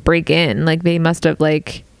didn't just break in. Like, they must have,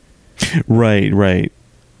 like... Right.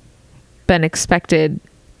 been expected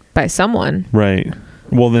by someone. Right.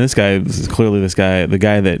 Well, then this is clearly the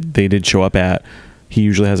guy that they did show up at. He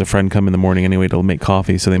usually has a friend come in the morning anyway to make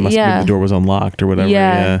coffee, so they must have maybe the door was unlocked or whatever.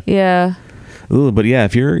 Yeah. Ooh, but yeah,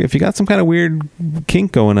 if you got some kind of weird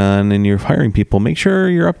kink going on and you're hiring people, make sure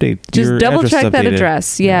your just double check that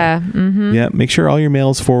address. Yeah. Mm-hmm. Yeah. Make sure all your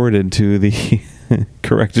mail's forwarded to the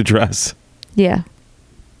correct address. Yeah.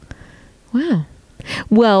 Wow.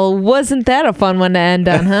 Well, wasn't that a fun one to end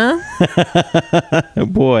on, huh?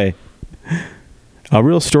 Boy. A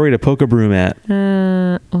real story to poke a broom at.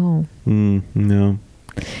 No.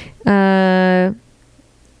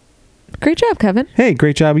 Great job, Kevin. Hey,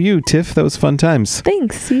 great job you, Tiff. That was fun times.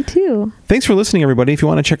 Thanks. You too. Thanks for listening, everybody. If you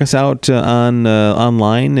want to check us out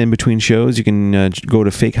online in between shows, you can go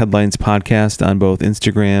to Fake Headlines Podcast on both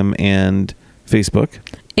Instagram and Facebook.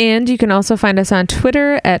 And you can also find us on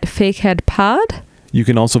Twitter at FakeheadPod. You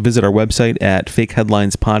can also visit our website at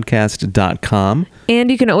fakeheadlinespodcast.com. And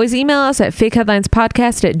you can always email us at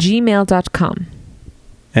fakeheadlinespodcast@gmail.com.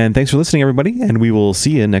 And thanks for listening, everybody, and we will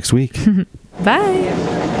see you next week. Bye.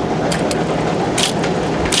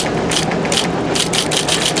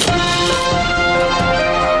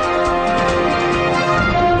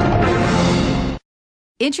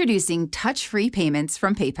 Introducing touch-free payments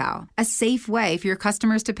from PayPal, a safe way for your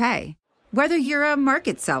customers to pay. Whether you're a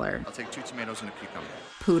market seller, I'll take 2 tomatoes and a cucumber,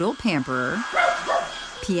 poodle pamperer,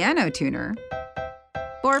 piano tuner,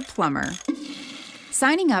 or plumber,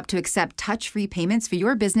 signing up to accept touch-free payments for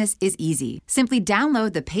your business is easy. Simply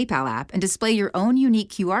download the PayPal app and display your own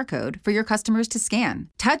unique QR code for your customers to scan.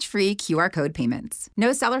 Touch-free QR code payments.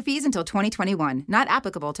 No seller fees until 2021. Not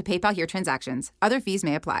applicable to PayPal Here transactions. Other fees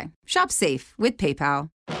may apply. Shop safe with PayPal.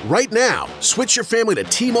 Right now, switch your family to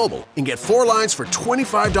T-Mobile and get 4 lines for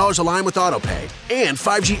 $25 a line with AutoPay and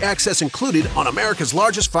 5G access included on America's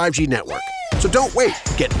largest 5G network. So don't wait.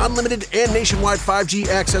 Get unlimited and nationwide 5G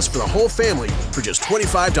access for the whole family for just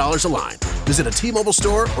 $25 a line. Visit a T-Mobile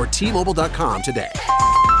store or T-Mobile.com today.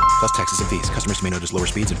 Plus taxes and fees. Customers may notice lower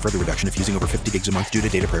speeds and further reduction if using over 50 gigs a month due to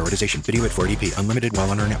data prioritization. Video at 480p. Unlimited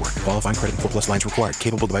while on our network. Qualifying credit and 4+ lines required.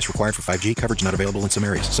 Capable device required for 5G. Coverage not available in some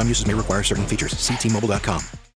areas. Some uses may require certain features. See T-Mobile.com.